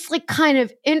was just like kind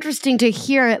of interesting to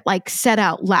hear it like said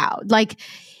out loud. Like,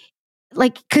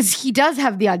 cause he does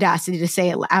have the audacity to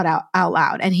say it out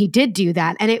loud. And he did do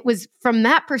that. And it was from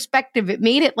that perspective, it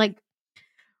made it like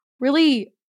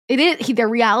really they're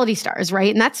reality stars,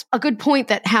 right? And that's a good point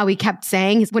that Howie kept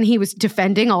saying when he was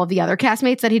defending all of the other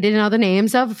castmates that he didn't know the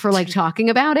names of for like talking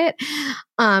about it.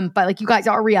 But like, you guys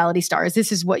are reality stars.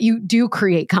 This is what you do,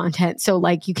 create content. So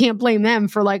like, you can't blame them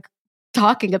for like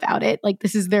talking about it. Like,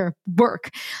 this is their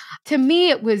work. To me,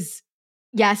 it was,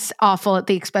 yes, awful at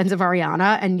the expense of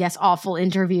Ariana, and yes, awful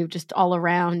interview, just all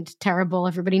around terrible.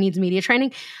 Everybody needs media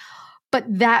training. But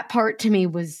that part to me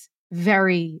was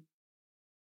very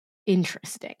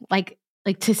interesting. Like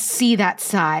to see that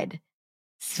side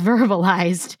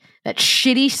verbalized, that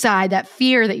shitty side, that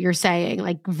fear that you're saying,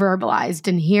 like verbalized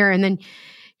in here. And then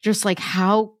just like,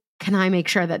 how can I make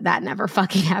sure that that never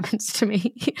fucking happens to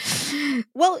me?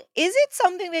 Well, is it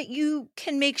something that you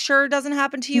can make sure doesn't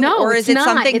happen to you? No, or is it not.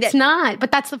 something it's not,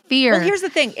 but that's the fear. Well, here's the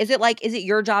thing. Is it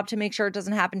your job to make sure it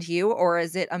doesn't happen to you? Or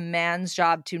is it a man's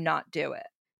job to not do it?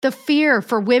 The fear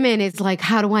for women is like,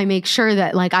 how do I make sure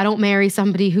that like I don't marry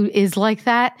somebody who is like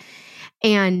that?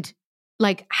 And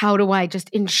like, how do I just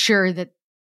ensure that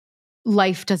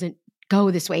life doesn't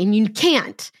go this way? And you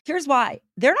can't. Here's why.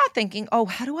 They're not thinking, oh,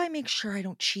 how do I make sure I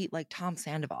don't cheat like Tom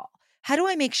Sandoval? How do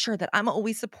I make sure that I'm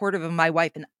always supportive of my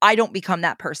wife and I don't become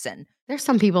that person? There's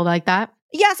some people like that.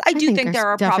 Yes, I do think there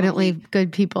are definitely probably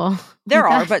good people. There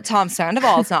like are, that. but Tom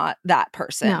Sandoval's not that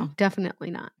person. No, definitely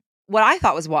not. What I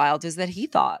thought was wild is that he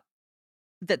thought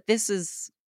that this is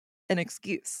an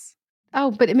excuse.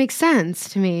 Oh, but it makes sense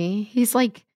to me. He's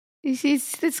like,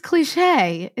 he's it's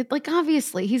cliche. It like,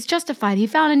 obviously he's justified. He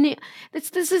found a new,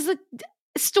 this is a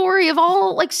story of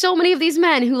all, like, so many of these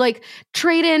men who like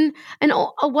trade in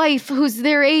a wife who's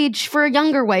their age for a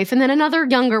younger wife, and then another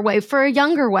younger wife for a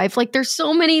younger wife. Like, there's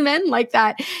so many men like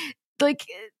that. Like,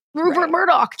 Rupert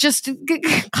Murdoch just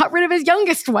got rid of his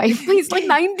youngest wife. He's like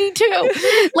 92.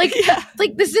 Like,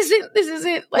 like this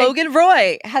isn't like, Logan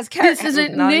Roy has character. This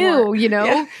isn't Not new, anymore. you know?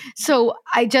 Yeah. So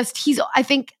I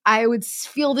think I would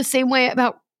feel the same way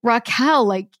about Raquel.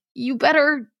 Like, you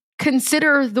better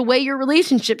consider the way your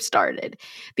relationship started,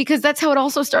 because that's how it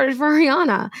also started for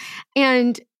Ariana.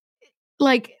 And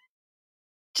like,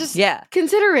 just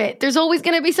consider it. There's always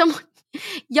going to be someone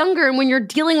younger. And when you're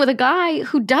dealing with a guy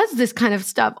who does this kind of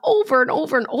stuff over and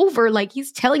over and over, like,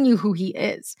 he's telling you who he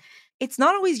is. It's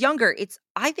not always younger. He's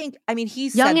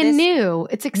young and new.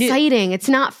 It's exciting. It's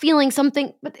not feeling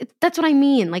something, but that's what I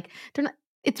mean. Like, they're not,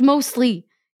 it's mostly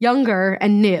younger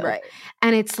and new. Right.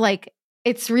 And it's like,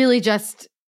 it's really just,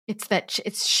 it's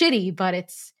shitty,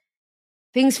 but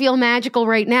things feel magical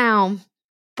right now,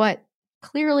 but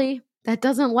clearly that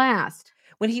doesn't last.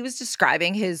 When he was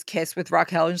describing his kiss with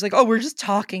Raquel, and he's like, oh, we're just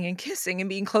talking and kissing and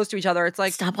being close to each other. It's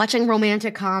like, stop watching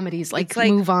romantic comedies. Like,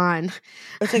 move on.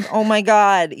 It's like, oh my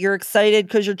God, you're excited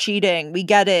because you're cheating. We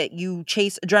get it. You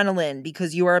chase adrenaline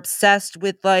because you are obsessed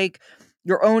with like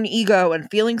your own ego and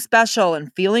feeling special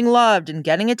and feeling loved and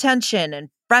getting attention and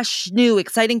fresh, new,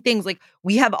 exciting things. Like,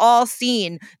 we have all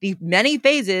seen the many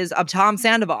phases of Tom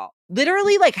Sandoval.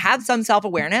 Literally, like, have some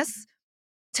self-awareness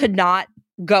to not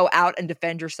go out and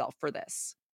defend yourself for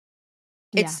this.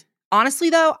 It's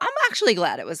honestly, though, I'm actually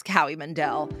glad it was Howie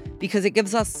Mandel, because it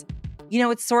gives us,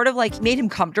 it's sort of like made him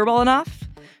comfortable enough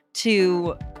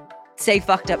to say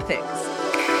fucked up things.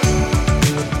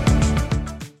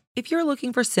 If you're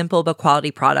looking for simple but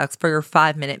quality products for your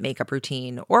 5-minute makeup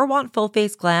routine, or want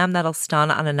full-face glam that'll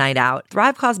stun on a night out,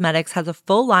 Thrive Causemetics has a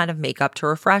full line of makeup to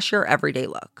refresh your everyday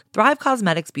look. Thrive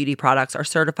Causemetics beauty products are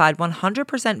certified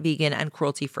 100% vegan and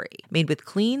cruelty-free, made with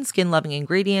clean, skin-loving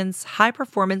ingredients,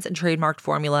 high-performance and trademarked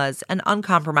formulas, and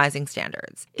uncompromising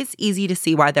standards. It's easy to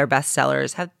see why their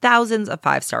bestsellers have thousands of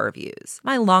 5-star reviews.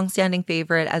 My long-standing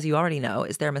favorite, as you already know,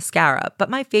 is their mascara, but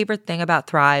my favorite thing about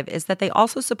Thrive is that they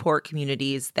also support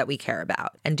communities that we care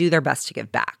about and do their best to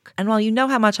give back. And while you know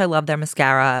how much I love their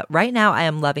mascara, right now I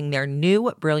am loving their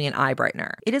new Brilliant Eye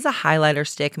Brightener. It is a highlighter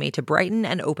stick made to brighten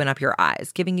and open up your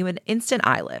eyes, giving you an instant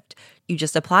eye lift. You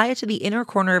just apply it to the inner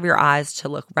corner of your eyes to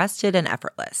look rested and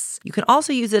effortless. You can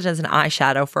also use it as an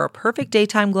eyeshadow for a perfect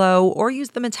daytime glow, or use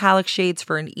the metallic shades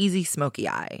for an easy smoky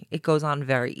eye. It goes on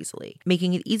very easily,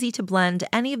 making it easy to blend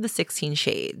any of the 16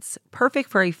 shades. Perfect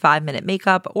for a 5-minute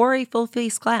makeup or a full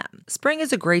face glam. Spring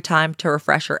is a great time to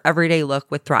refresh your everyday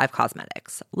look with Thrive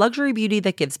Causemetics, luxury beauty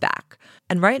that gives back.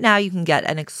 And right now you can get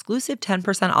an exclusive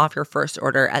 10% off your first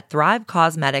order at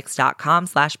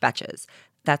thrivecosmetics.com/betches.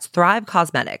 That's Thrive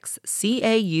Causemetics,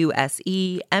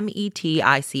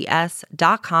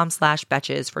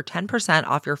 CAUSEMETICS.com/betches for 10%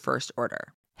 off your first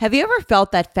order. Have you ever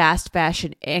felt that fast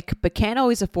fashion ick but can't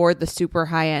always afford the super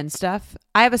high-end stuff?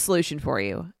 I have a solution for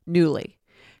you. Nuuly.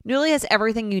 Nuuly has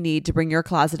everything you need to bring your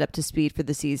closet up to speed for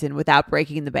the season without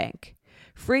breaking the bank.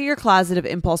 Free your closet of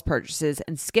impulse purchases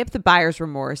and skip the buyer's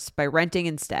remorse by renting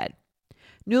instead.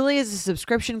 Nuuly is a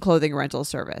subscription clothing rental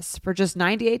service. For just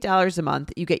 $98 a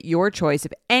month, you get your choice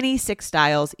of any 6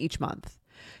 styles each month.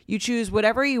 You choose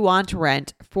whatever you want to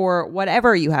rent for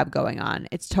whatever you have going on.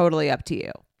 It's totally up to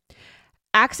you.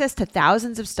 Access to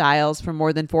thousands of styles from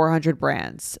more than 400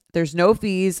 brands. There's no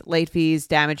fees, late fees,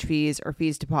 damage fees, or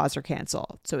fees to pause or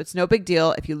cancel. So it's no big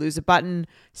deal if you lose a button,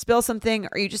 spill something,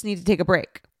 or you just need to take a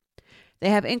break. They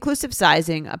have inclusive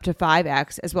sizing up to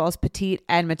 5X, as well as petite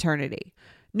and maternity.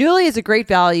 Nuuly is a great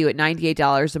value at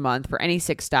 $98 a month for any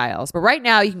 6 styles. But right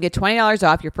now, you can get $20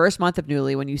 off your first month of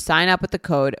Nuuly when you sign up with the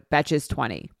code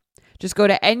BETCHES20. Just go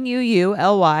to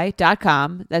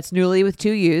NUULY.com, that's Nuuly with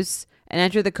 2 U's, and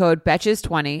enter the code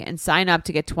BETCHES20 and sign up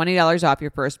to get $20 off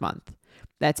your first month.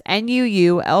 That's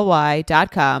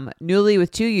NUULY.com, Nuuly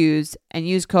with 2 U's, and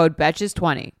use code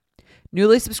BETCHES20.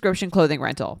 Nuuly subscription clothing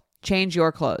rental. Change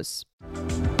your clothes.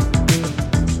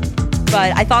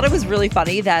 But I thought it was really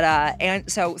funny that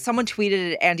so someone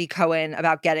tweeted at Andy Cohen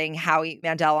about getting Howie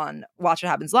Mandel on Watch What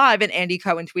Happens Live, and Andy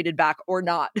Cohen tweeted back, or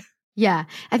not. Yeah.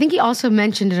 I think he also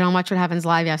mentioned it on Watch What Happens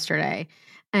Live yesterday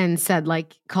and said,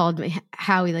 like, called me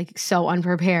Howie like so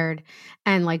unprepared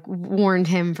and like warned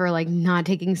him for like not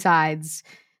taking sides.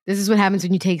 This is what happens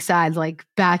when you take sides. Like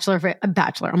Bachelor,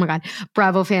 oh my God,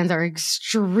 Bravo fans are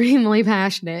extremely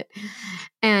passionate.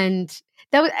 And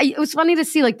it was funny to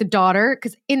see like the daughter,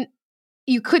 because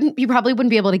you probably wouldn't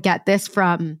be able to get this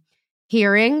from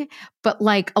hearing, but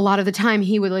like a lot of the time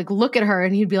he would like look at her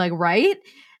and he'd be like, right?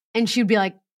 And she'd be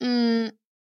like, no.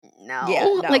 Yeah,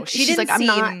 no. Like she's like, I'm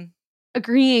not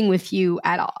agreeing with you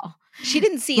at all. She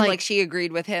didn't seem like she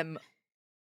agreed with him.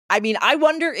 I mean, I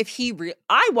wonder if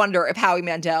Howie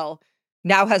Mandel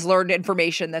now has learned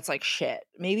information that's like, shit,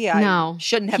 maybe I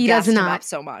shouldn't have gassed him up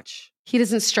so much. He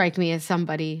doesn't strike me as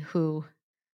somebody who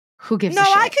gives a shit.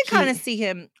 No, I could kind of see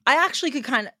him. I actually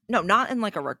could not in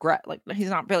like a regret. Like he's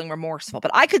not feeling remorseful,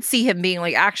 but I could see him being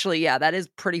like, actually, yeah, that is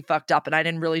pretty fucked up. And I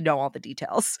didn't really know all the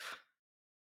details.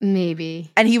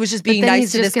 Maybe. And he was just being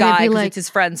nice to this guy because it's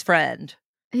his friend's friend.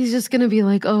 He's just going to be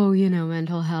like, oh,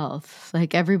 mental health.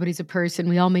 Like everybody's a person.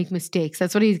 We all make mistakes.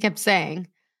 That's what he kept saying.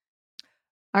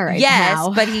 All right. Yes,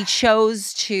 but he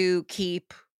chose to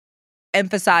keep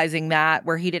emphasizing that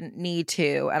where he didn't need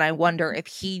to. And I wonder if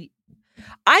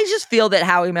I just feel that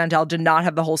Howie Mandel did not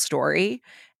have the whole story.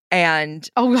 And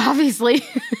obviously.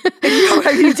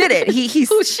 He did it. He's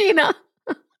Sheena.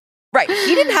 Right.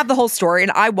 He didn't have the whole story.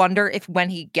 And I wonder if when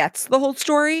he gets the whole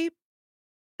story,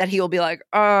 that he will be like,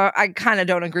 I kind of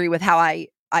don't agree with how I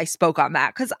spoke on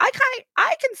that. Because I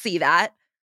can see that.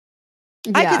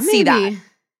 Yeah, I can see that.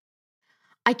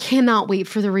 I cannot wait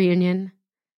for the reunion.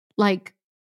 Like,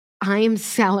 I am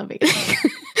salivating.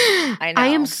 I know. I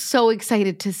am so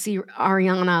excited to see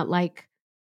Ariana like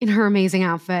in her amazing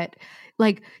outfit.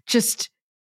 Like just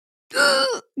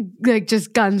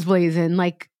guns blazing.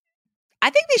 Like, I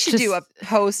think they should do a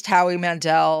post Howie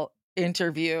Mandel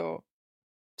interview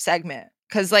segment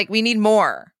because like we need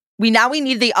more. We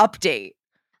need the update.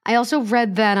 I also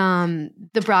read that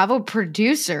the Bravo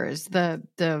producers, the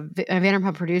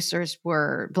Vanderpump producers,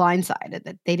 were blindsided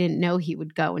that they didn't know he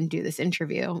would go and do this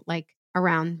interview like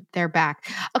around their back.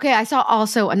 Okay, I saw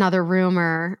also another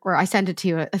rumor, or I sent it to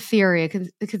you, a theory,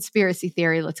 a conspiracy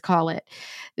theory, let's call it,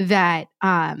 that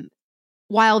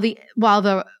while the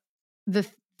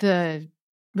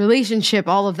relationship,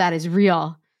 all of that is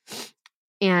real,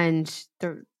 and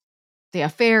the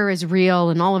affair is real,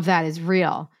 and all of that is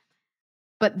real,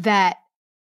 but that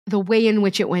the way in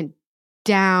which it went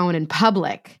down in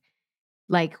public,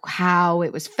 like how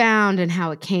it was found and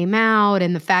how it came out,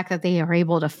 and the fact that they are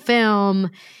able to film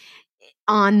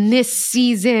on this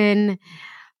season,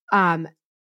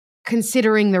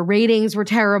 considering the ratings were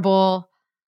terrible,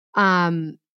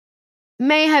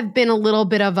 may have been a little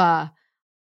bit of a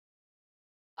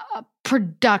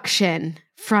production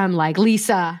from like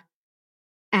Lisa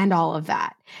and all of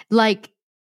that. Like,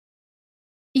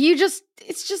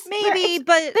 it's just maybe,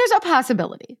 but there's a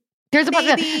possibility. There's a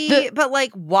possibility. But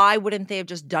like, why wouldn't they have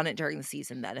just done it during the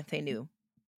season then if they knew?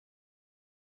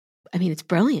 I mean, it's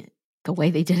brilliant. The way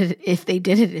they did it, if they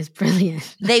did it, is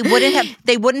brilliant. They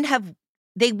wouldn't have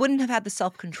had the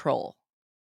self-control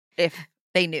if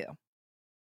they knew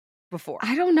before.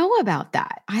 I don't know about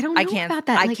that. I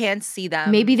can't see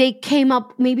them. Maybe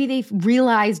they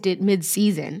realized it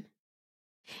mid-season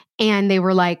and they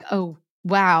were like, oh,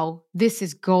 wow, this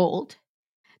is gold.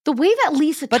 The way that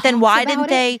Lisa But then why didn't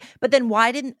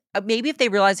maybe if they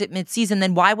realized it mid-season,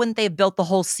 then why wouldn't they have built the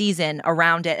whole season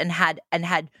around it and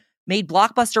had made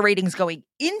blockbuster ratings going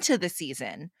into the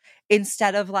season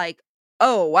instead of like,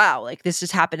 oh wow, like this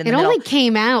just happened in the middle. It only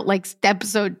came out like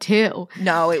episode 2.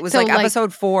 No, it was like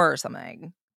episode 4 or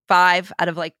something. 5 out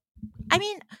of like, I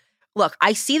mean, look,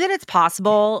 I see that it's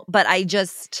possible, but I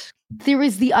just. There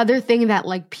is the other thing that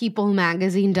like People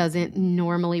magazine doesn't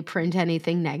normally print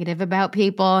anything negative about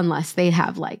people unless they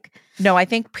have like. No, I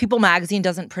think People magazine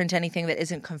doesn't print anything that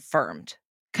isn't confirmed.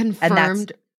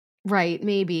 Confirmed. Right,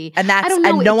 maybe. And that's, I don't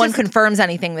know, and no one confirms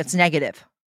anything that's negative.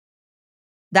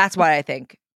 That's why I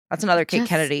think that's another Kate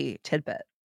Kennedy tidbit,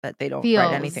 that they don't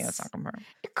write anything that's not confirmed.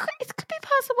 It could be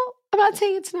possible. I'm not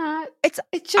saying it's not. It's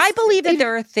just, I believe that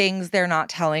there are things they're not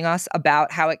telling us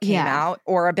about how it came out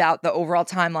or about the overall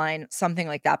timeline, something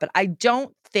like that. But I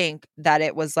don't think that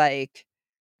it was like,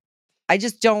 I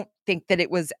just don't think that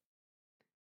it was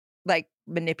like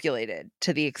manipulated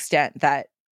to the extent that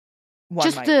one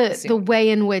just might the assume. way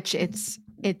in which it's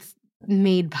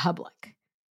made public.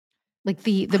 Like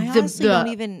I honestly don't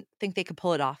even think they could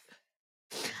pull it off.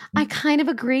 I kind of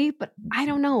agree, but I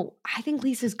don't know. I think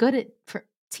Lisa's good for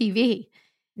TV.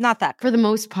 Not that good. For the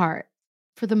most part.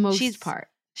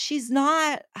 She's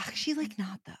not. She's like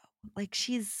not though. Like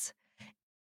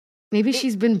maybe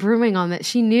she's been brewing on that.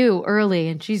 She knew early,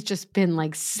 and she's just been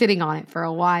like sitting on it for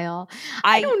a while.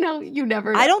 I don't know. You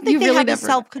never know. I don't think they really have the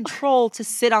self-control to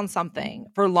sit on something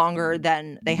for longer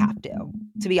than they have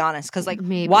to be honest. Because like,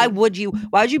 why would you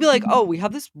be like, oh, we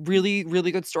have this really,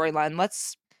 really good storyline.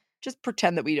 Let's just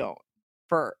pretend that we don't.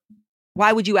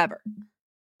 Why would you ever?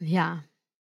 Yeah.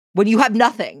 When you have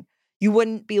nothing, you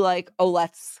wouldn't be like, oh,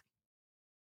 let's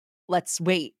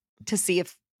wait to see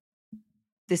if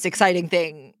this exciting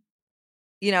thing.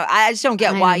 You know, I just don't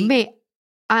get why.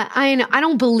 I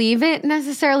don't believe it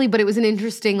necessarily, but it was an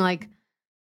interesting, like,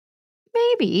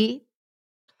 maybe.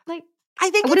 Like, I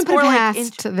think I wouldn't it's put more it like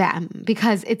past them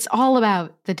because it's all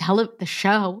about the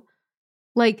show.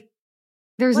 Like,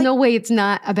 there's no way it's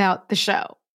not about the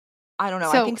show. I don't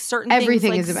know. So I think certain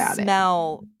everything things, like, is about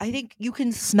smell. I think you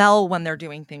can smell when they're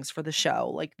doing things for the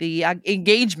show, like the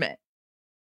engagement.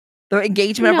 The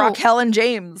engagement of Raquel and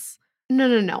James.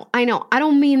 No. I know. I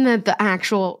don't mean that the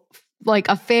actual like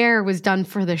affair was done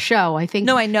for the show. I think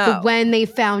I know. when they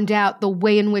found out the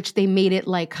way in which they made it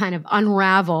like kind of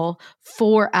unravel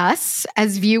for us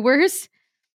as viewers,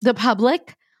 the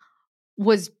public,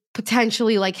 was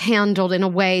potentially like handled in a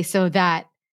way so that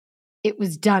it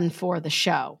was done for the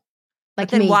show. Like,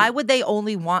 but then why would they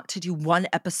only want to do one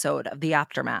episode of the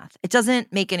aftermath? It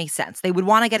doesn't make any sense. They would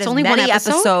want to get as many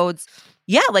episodes.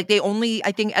 Yeah, like they only,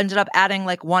 I think, ended up adding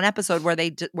like one episode where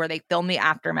they filmed the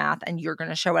aftermath, and you're going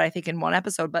to show it, I think, in one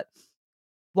episode. But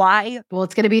why? Well,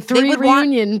 it's going to be 3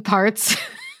 reunion parts.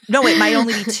 No, it might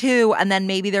only be 2, and then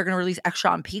maybe they're going to release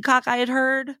extra on Peacock. I had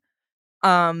heard.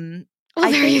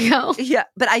 There you go. Yeah,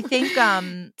 but I think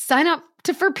sign up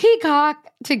for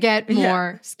Peacock to get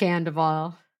more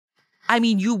Sandoval. I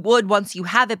mean, you would once you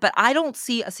have it, but I don't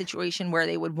see a situation where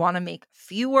they would want to make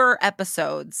fewer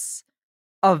episodes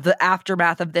of the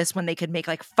aftermath of this when they could make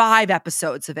like 5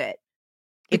 episodes of it.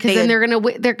 Because then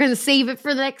they're gonna save it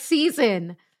for the next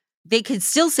season. They could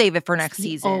still save it for next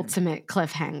season. Ultimate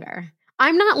cliffhanger.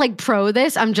 I'm not like pro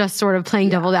this. I'm just sort of playing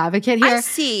devil's advocate here. I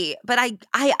see, but I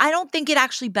don't think it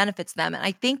actually benefits them. And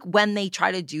I think when they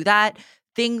try to do that,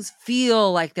 things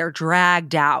feel like they're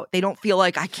dragged out. They don't feel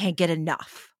like I can't get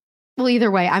enough. Well,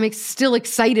 either way, I'm still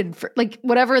excited for like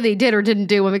whatever they did or didn't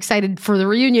do. I'm excited for the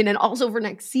reunion and also for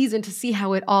next season to see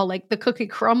how it all like the cookie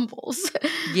crumbles.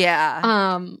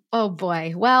 Yeah. Oh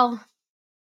boy. Well,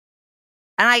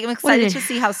 and I'm excited to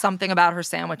see how Something About Her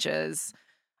Sandwiches.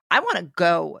 I want to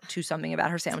go to Something About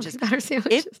Her Sandwiches.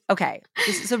 Okay,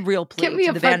 this is a real plea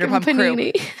to the Vanderpump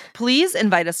crew. Please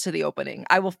invite us to the opening.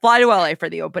 I will fly to LA for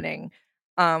the opening.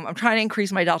 I'm trying to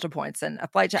increase my Delta points, and a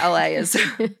flight to LA is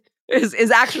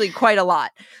is actually quite a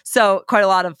lot. So quite a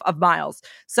lot of miles.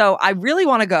 So I really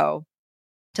want to go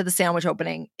to the sandwich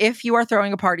opening. If you are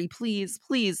throwing a party,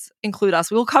 please include us.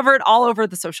 We will cover it all over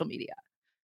the social media.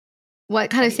 What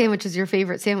kind of sandwich is your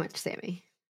favorite sandwich, Sammy?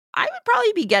 I would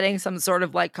probably be getting some sort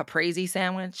of like caprese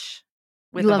sandwich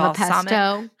with a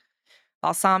pesto,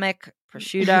 balsamic,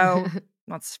 prosciutto,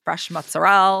 fresh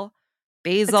mozzarella,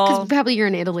 basil. Because probably you're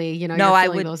in Italy, you know. No, you're I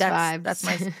would. Those vibes. That's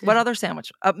my. What other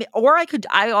sandwich? Or I could.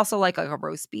 I also like a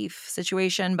roast beef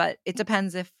situation, but it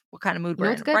depends what kind of mood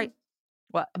we're in. Good? Right?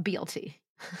 What? A BLT.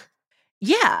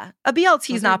 Yeah, a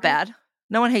BLT is not bad.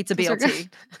 No one hates a BLT.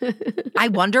 I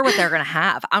wonder what they're gonna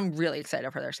have. I'm really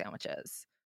excited for their sandwiches.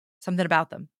 Something about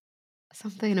them.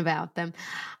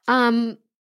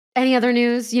 Any other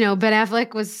news? You know, Ben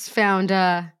Affleck was found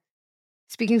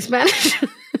speaking Spanish.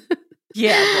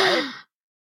 Yeah, what?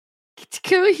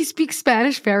 He speaks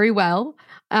Spanish very well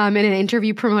in an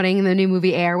interview promoting the new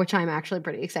movie Air, which I'm actually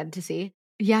pretty excited to see.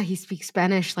 Yeah, he speaks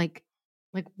Spanish like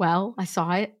well. I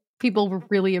saw it. People were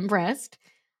really impressed.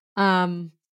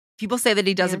 People say that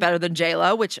he does Yeah. it better than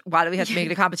J-Lo, which why do we have to make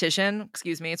it a competition?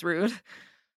 Excuse me, it's rude.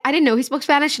 I didn't know he spoke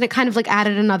Spanish, and it kind of like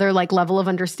added another like level of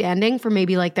understanding for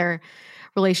maybe like their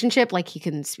relationship. Like he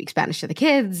can speak Spanish to the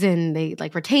kids and they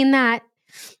like retain that,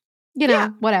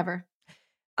 whatever.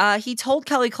 He told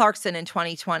Kelly Clarkson in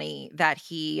 2020 that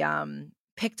he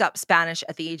picked up Spanish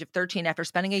at the age of 13 after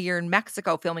spending a year in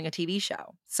Mexico filming a TV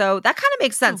show. So that kind of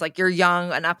makes sense. Like you're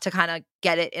young enough to kind of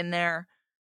get it in there.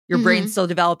 Your brain's still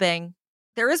developing.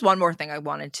 There is one more thing I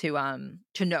wanted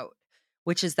to note,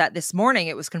 which is that this morning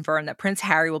it was confirmed that Prince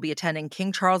Harry will be attending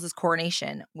King Charles's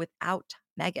coronation without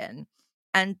Meghan.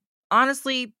 And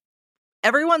honestly,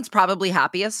 everyone's probably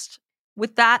happiest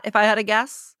with that, if I had to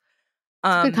guess.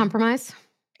 It's a good compromise.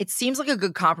 It seems like a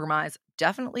good compromise.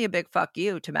 Definitely a big fuck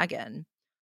you to Meghan.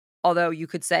 Although you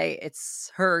could say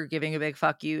it's her giving a big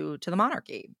fuck you to the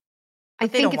monarchy. I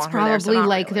think it's probably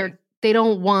like they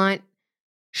don't want,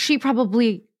 she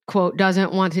probably, quote,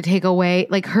 doesn't want to take away,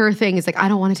 like her thing is like, I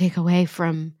don't want to take away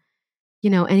from,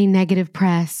 any negative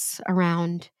press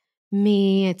around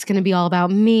me. It's going to be all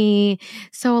about me.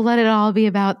 So let it all be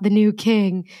about the new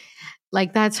king.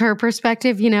 Like that's her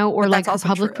perspective, or like a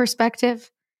public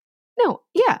perspective. No,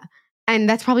 yeah. And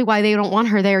that's probably why they don't want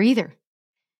her there either.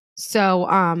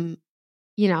 So,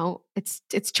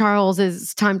 it's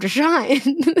Charles's time to shine.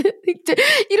 He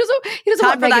doesn't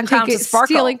want Meghan crown to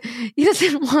sparkle. Stealing. He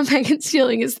doesn't want Meghan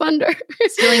stealing his thunder,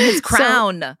 stealing his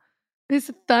crown.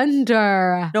 His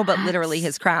thunder. No, but literally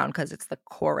his crown because it's the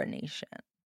coronation.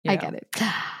 I get it.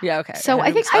 Yeah, okay. So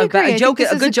I think I agree.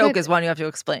 A good joke is one you have to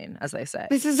explain, as they say.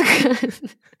 This is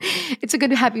it's a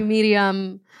good happy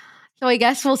medium. So I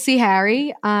guess we'll see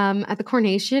Harry at the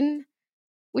coronation,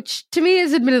 which to me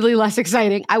is admittedly less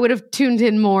exciting. I would have tuned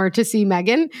in more to see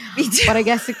Meghan. Me too. But I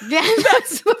guess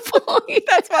that's the point.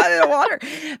 That's why they don't want her.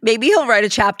 Maybe he'll write a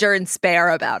chapter in Spare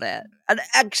about it. An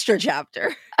extra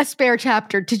chapter. A spare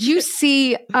chapter. Did you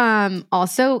see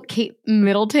also Kate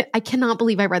Middleton? I cannot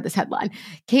believe I read this headline.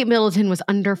 Kate Middleton was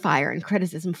under fire and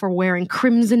criticism for wearing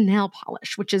crimson nail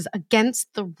polish, which is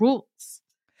against the rules.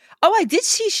 Oh, I did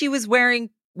see she was wearing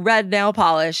red nail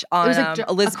polish on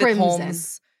Elizabeth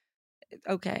Holmes.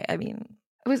 Okay, I mean,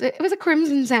 it was a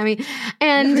crimson, Sammy,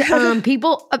 and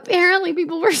people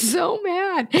were so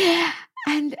mad,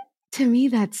 and to me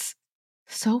that's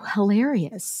so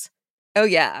hilarious. Oh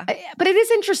yeah, but it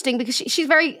is interesting because she's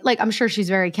very I'm sure she's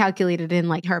very calculated in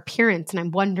like her appearance, and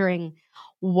I'm wondering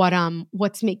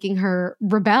what's making her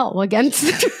rebel against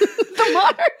the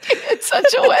monarchy in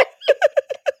such a way.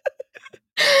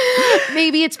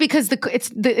 Maybe it's because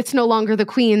it's no longer the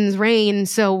Queen's reign,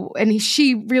 and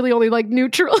she really only like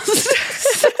neutrals.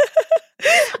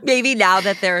 Maybe now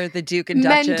that they're the Duke and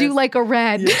Duchess, men do like a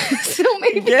red, so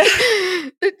maybe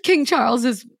King Charles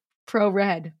is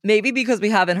pro-red. Maybe because we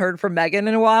haven't heard from Meghan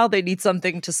in a while, they need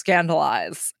something to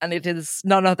scandalize, and it is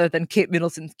none other than Kate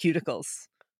Middleton's cuticles.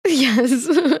 Yes.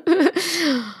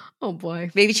 Oh boy.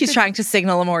 Maybe she's trying to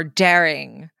signal a more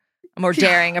daring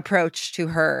approach to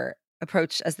her.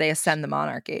 Approach as they ascend the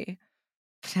monarchy.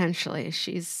 Potentially.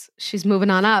 She's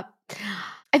moving on up.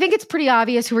 I think it's pretty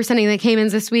obvious who we're sending the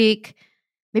Caymans this week.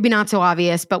 Maybe not so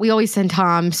obvious, but we always send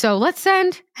Tom. So let's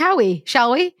send Howie,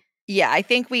 shall we? Yeah, I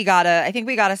think we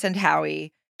gotta send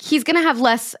Howie. He's gonna have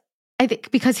less, I think,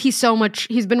 because he's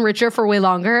been richer for way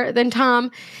longer than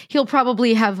Tom. He'll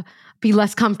probably be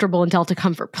less comfortable in Delta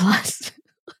Comfort Plus.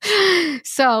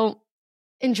 So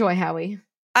enjoy Howie.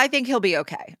 I think he'll be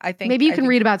okay. Maybe you can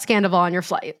read about Sandoval on your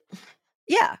flight.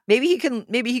 Yeah, maybe he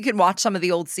can watch some of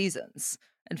the old seasons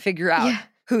and figure out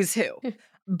who's who.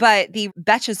 But the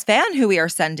Betches fan who we are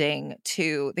sending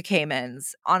to the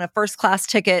Caymans on a first-class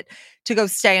ticket to go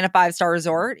stay in a 5-star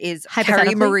resort is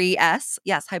Carrie Marie S.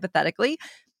 Yes, hypothetically,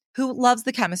 who loves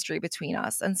the chemistry between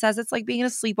us and says it's like being in a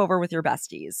sleepover with your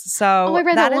besties. So I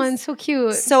read that one. So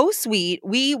cute. So sweet.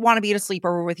 We want to be in a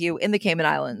sleepover with you in the Cayman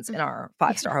Islands in our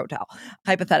 5-star hotel,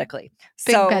 hypothetically.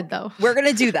 Big bed, though. We're going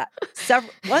to do that.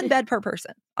 One bed per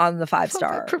person on the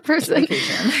 5-star per person.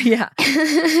 vacation. Yeah.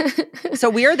 So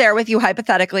we are there with you,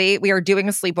 hypothetically. We are doing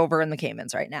a sleepover in the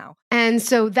Caymans right now. And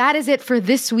so that is it for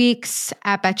this week's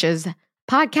At Betches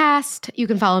podcast. You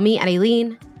can follow me at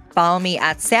Aileen. Follow me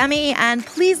at Sammy, and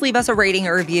please leave us a rating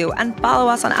or review and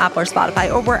follow us on Apple or Spotify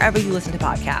or wherever you listen to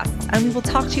podcasts. And we will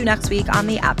talk to you next week on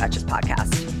the At Betches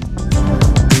podcast.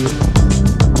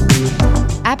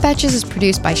 At Betches is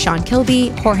produced by Sean Kilby,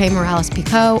 Jorge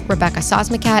Morales-Pico, Rebecca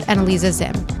Sosmacat, and Eliza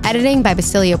Zim. Editing by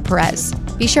Basilio Perez.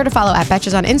 Be sure to follow At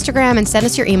Betches on Instagram and send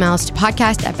us your emails to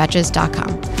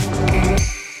podcast@betches.com.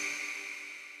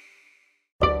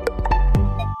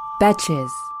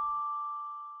 Betches.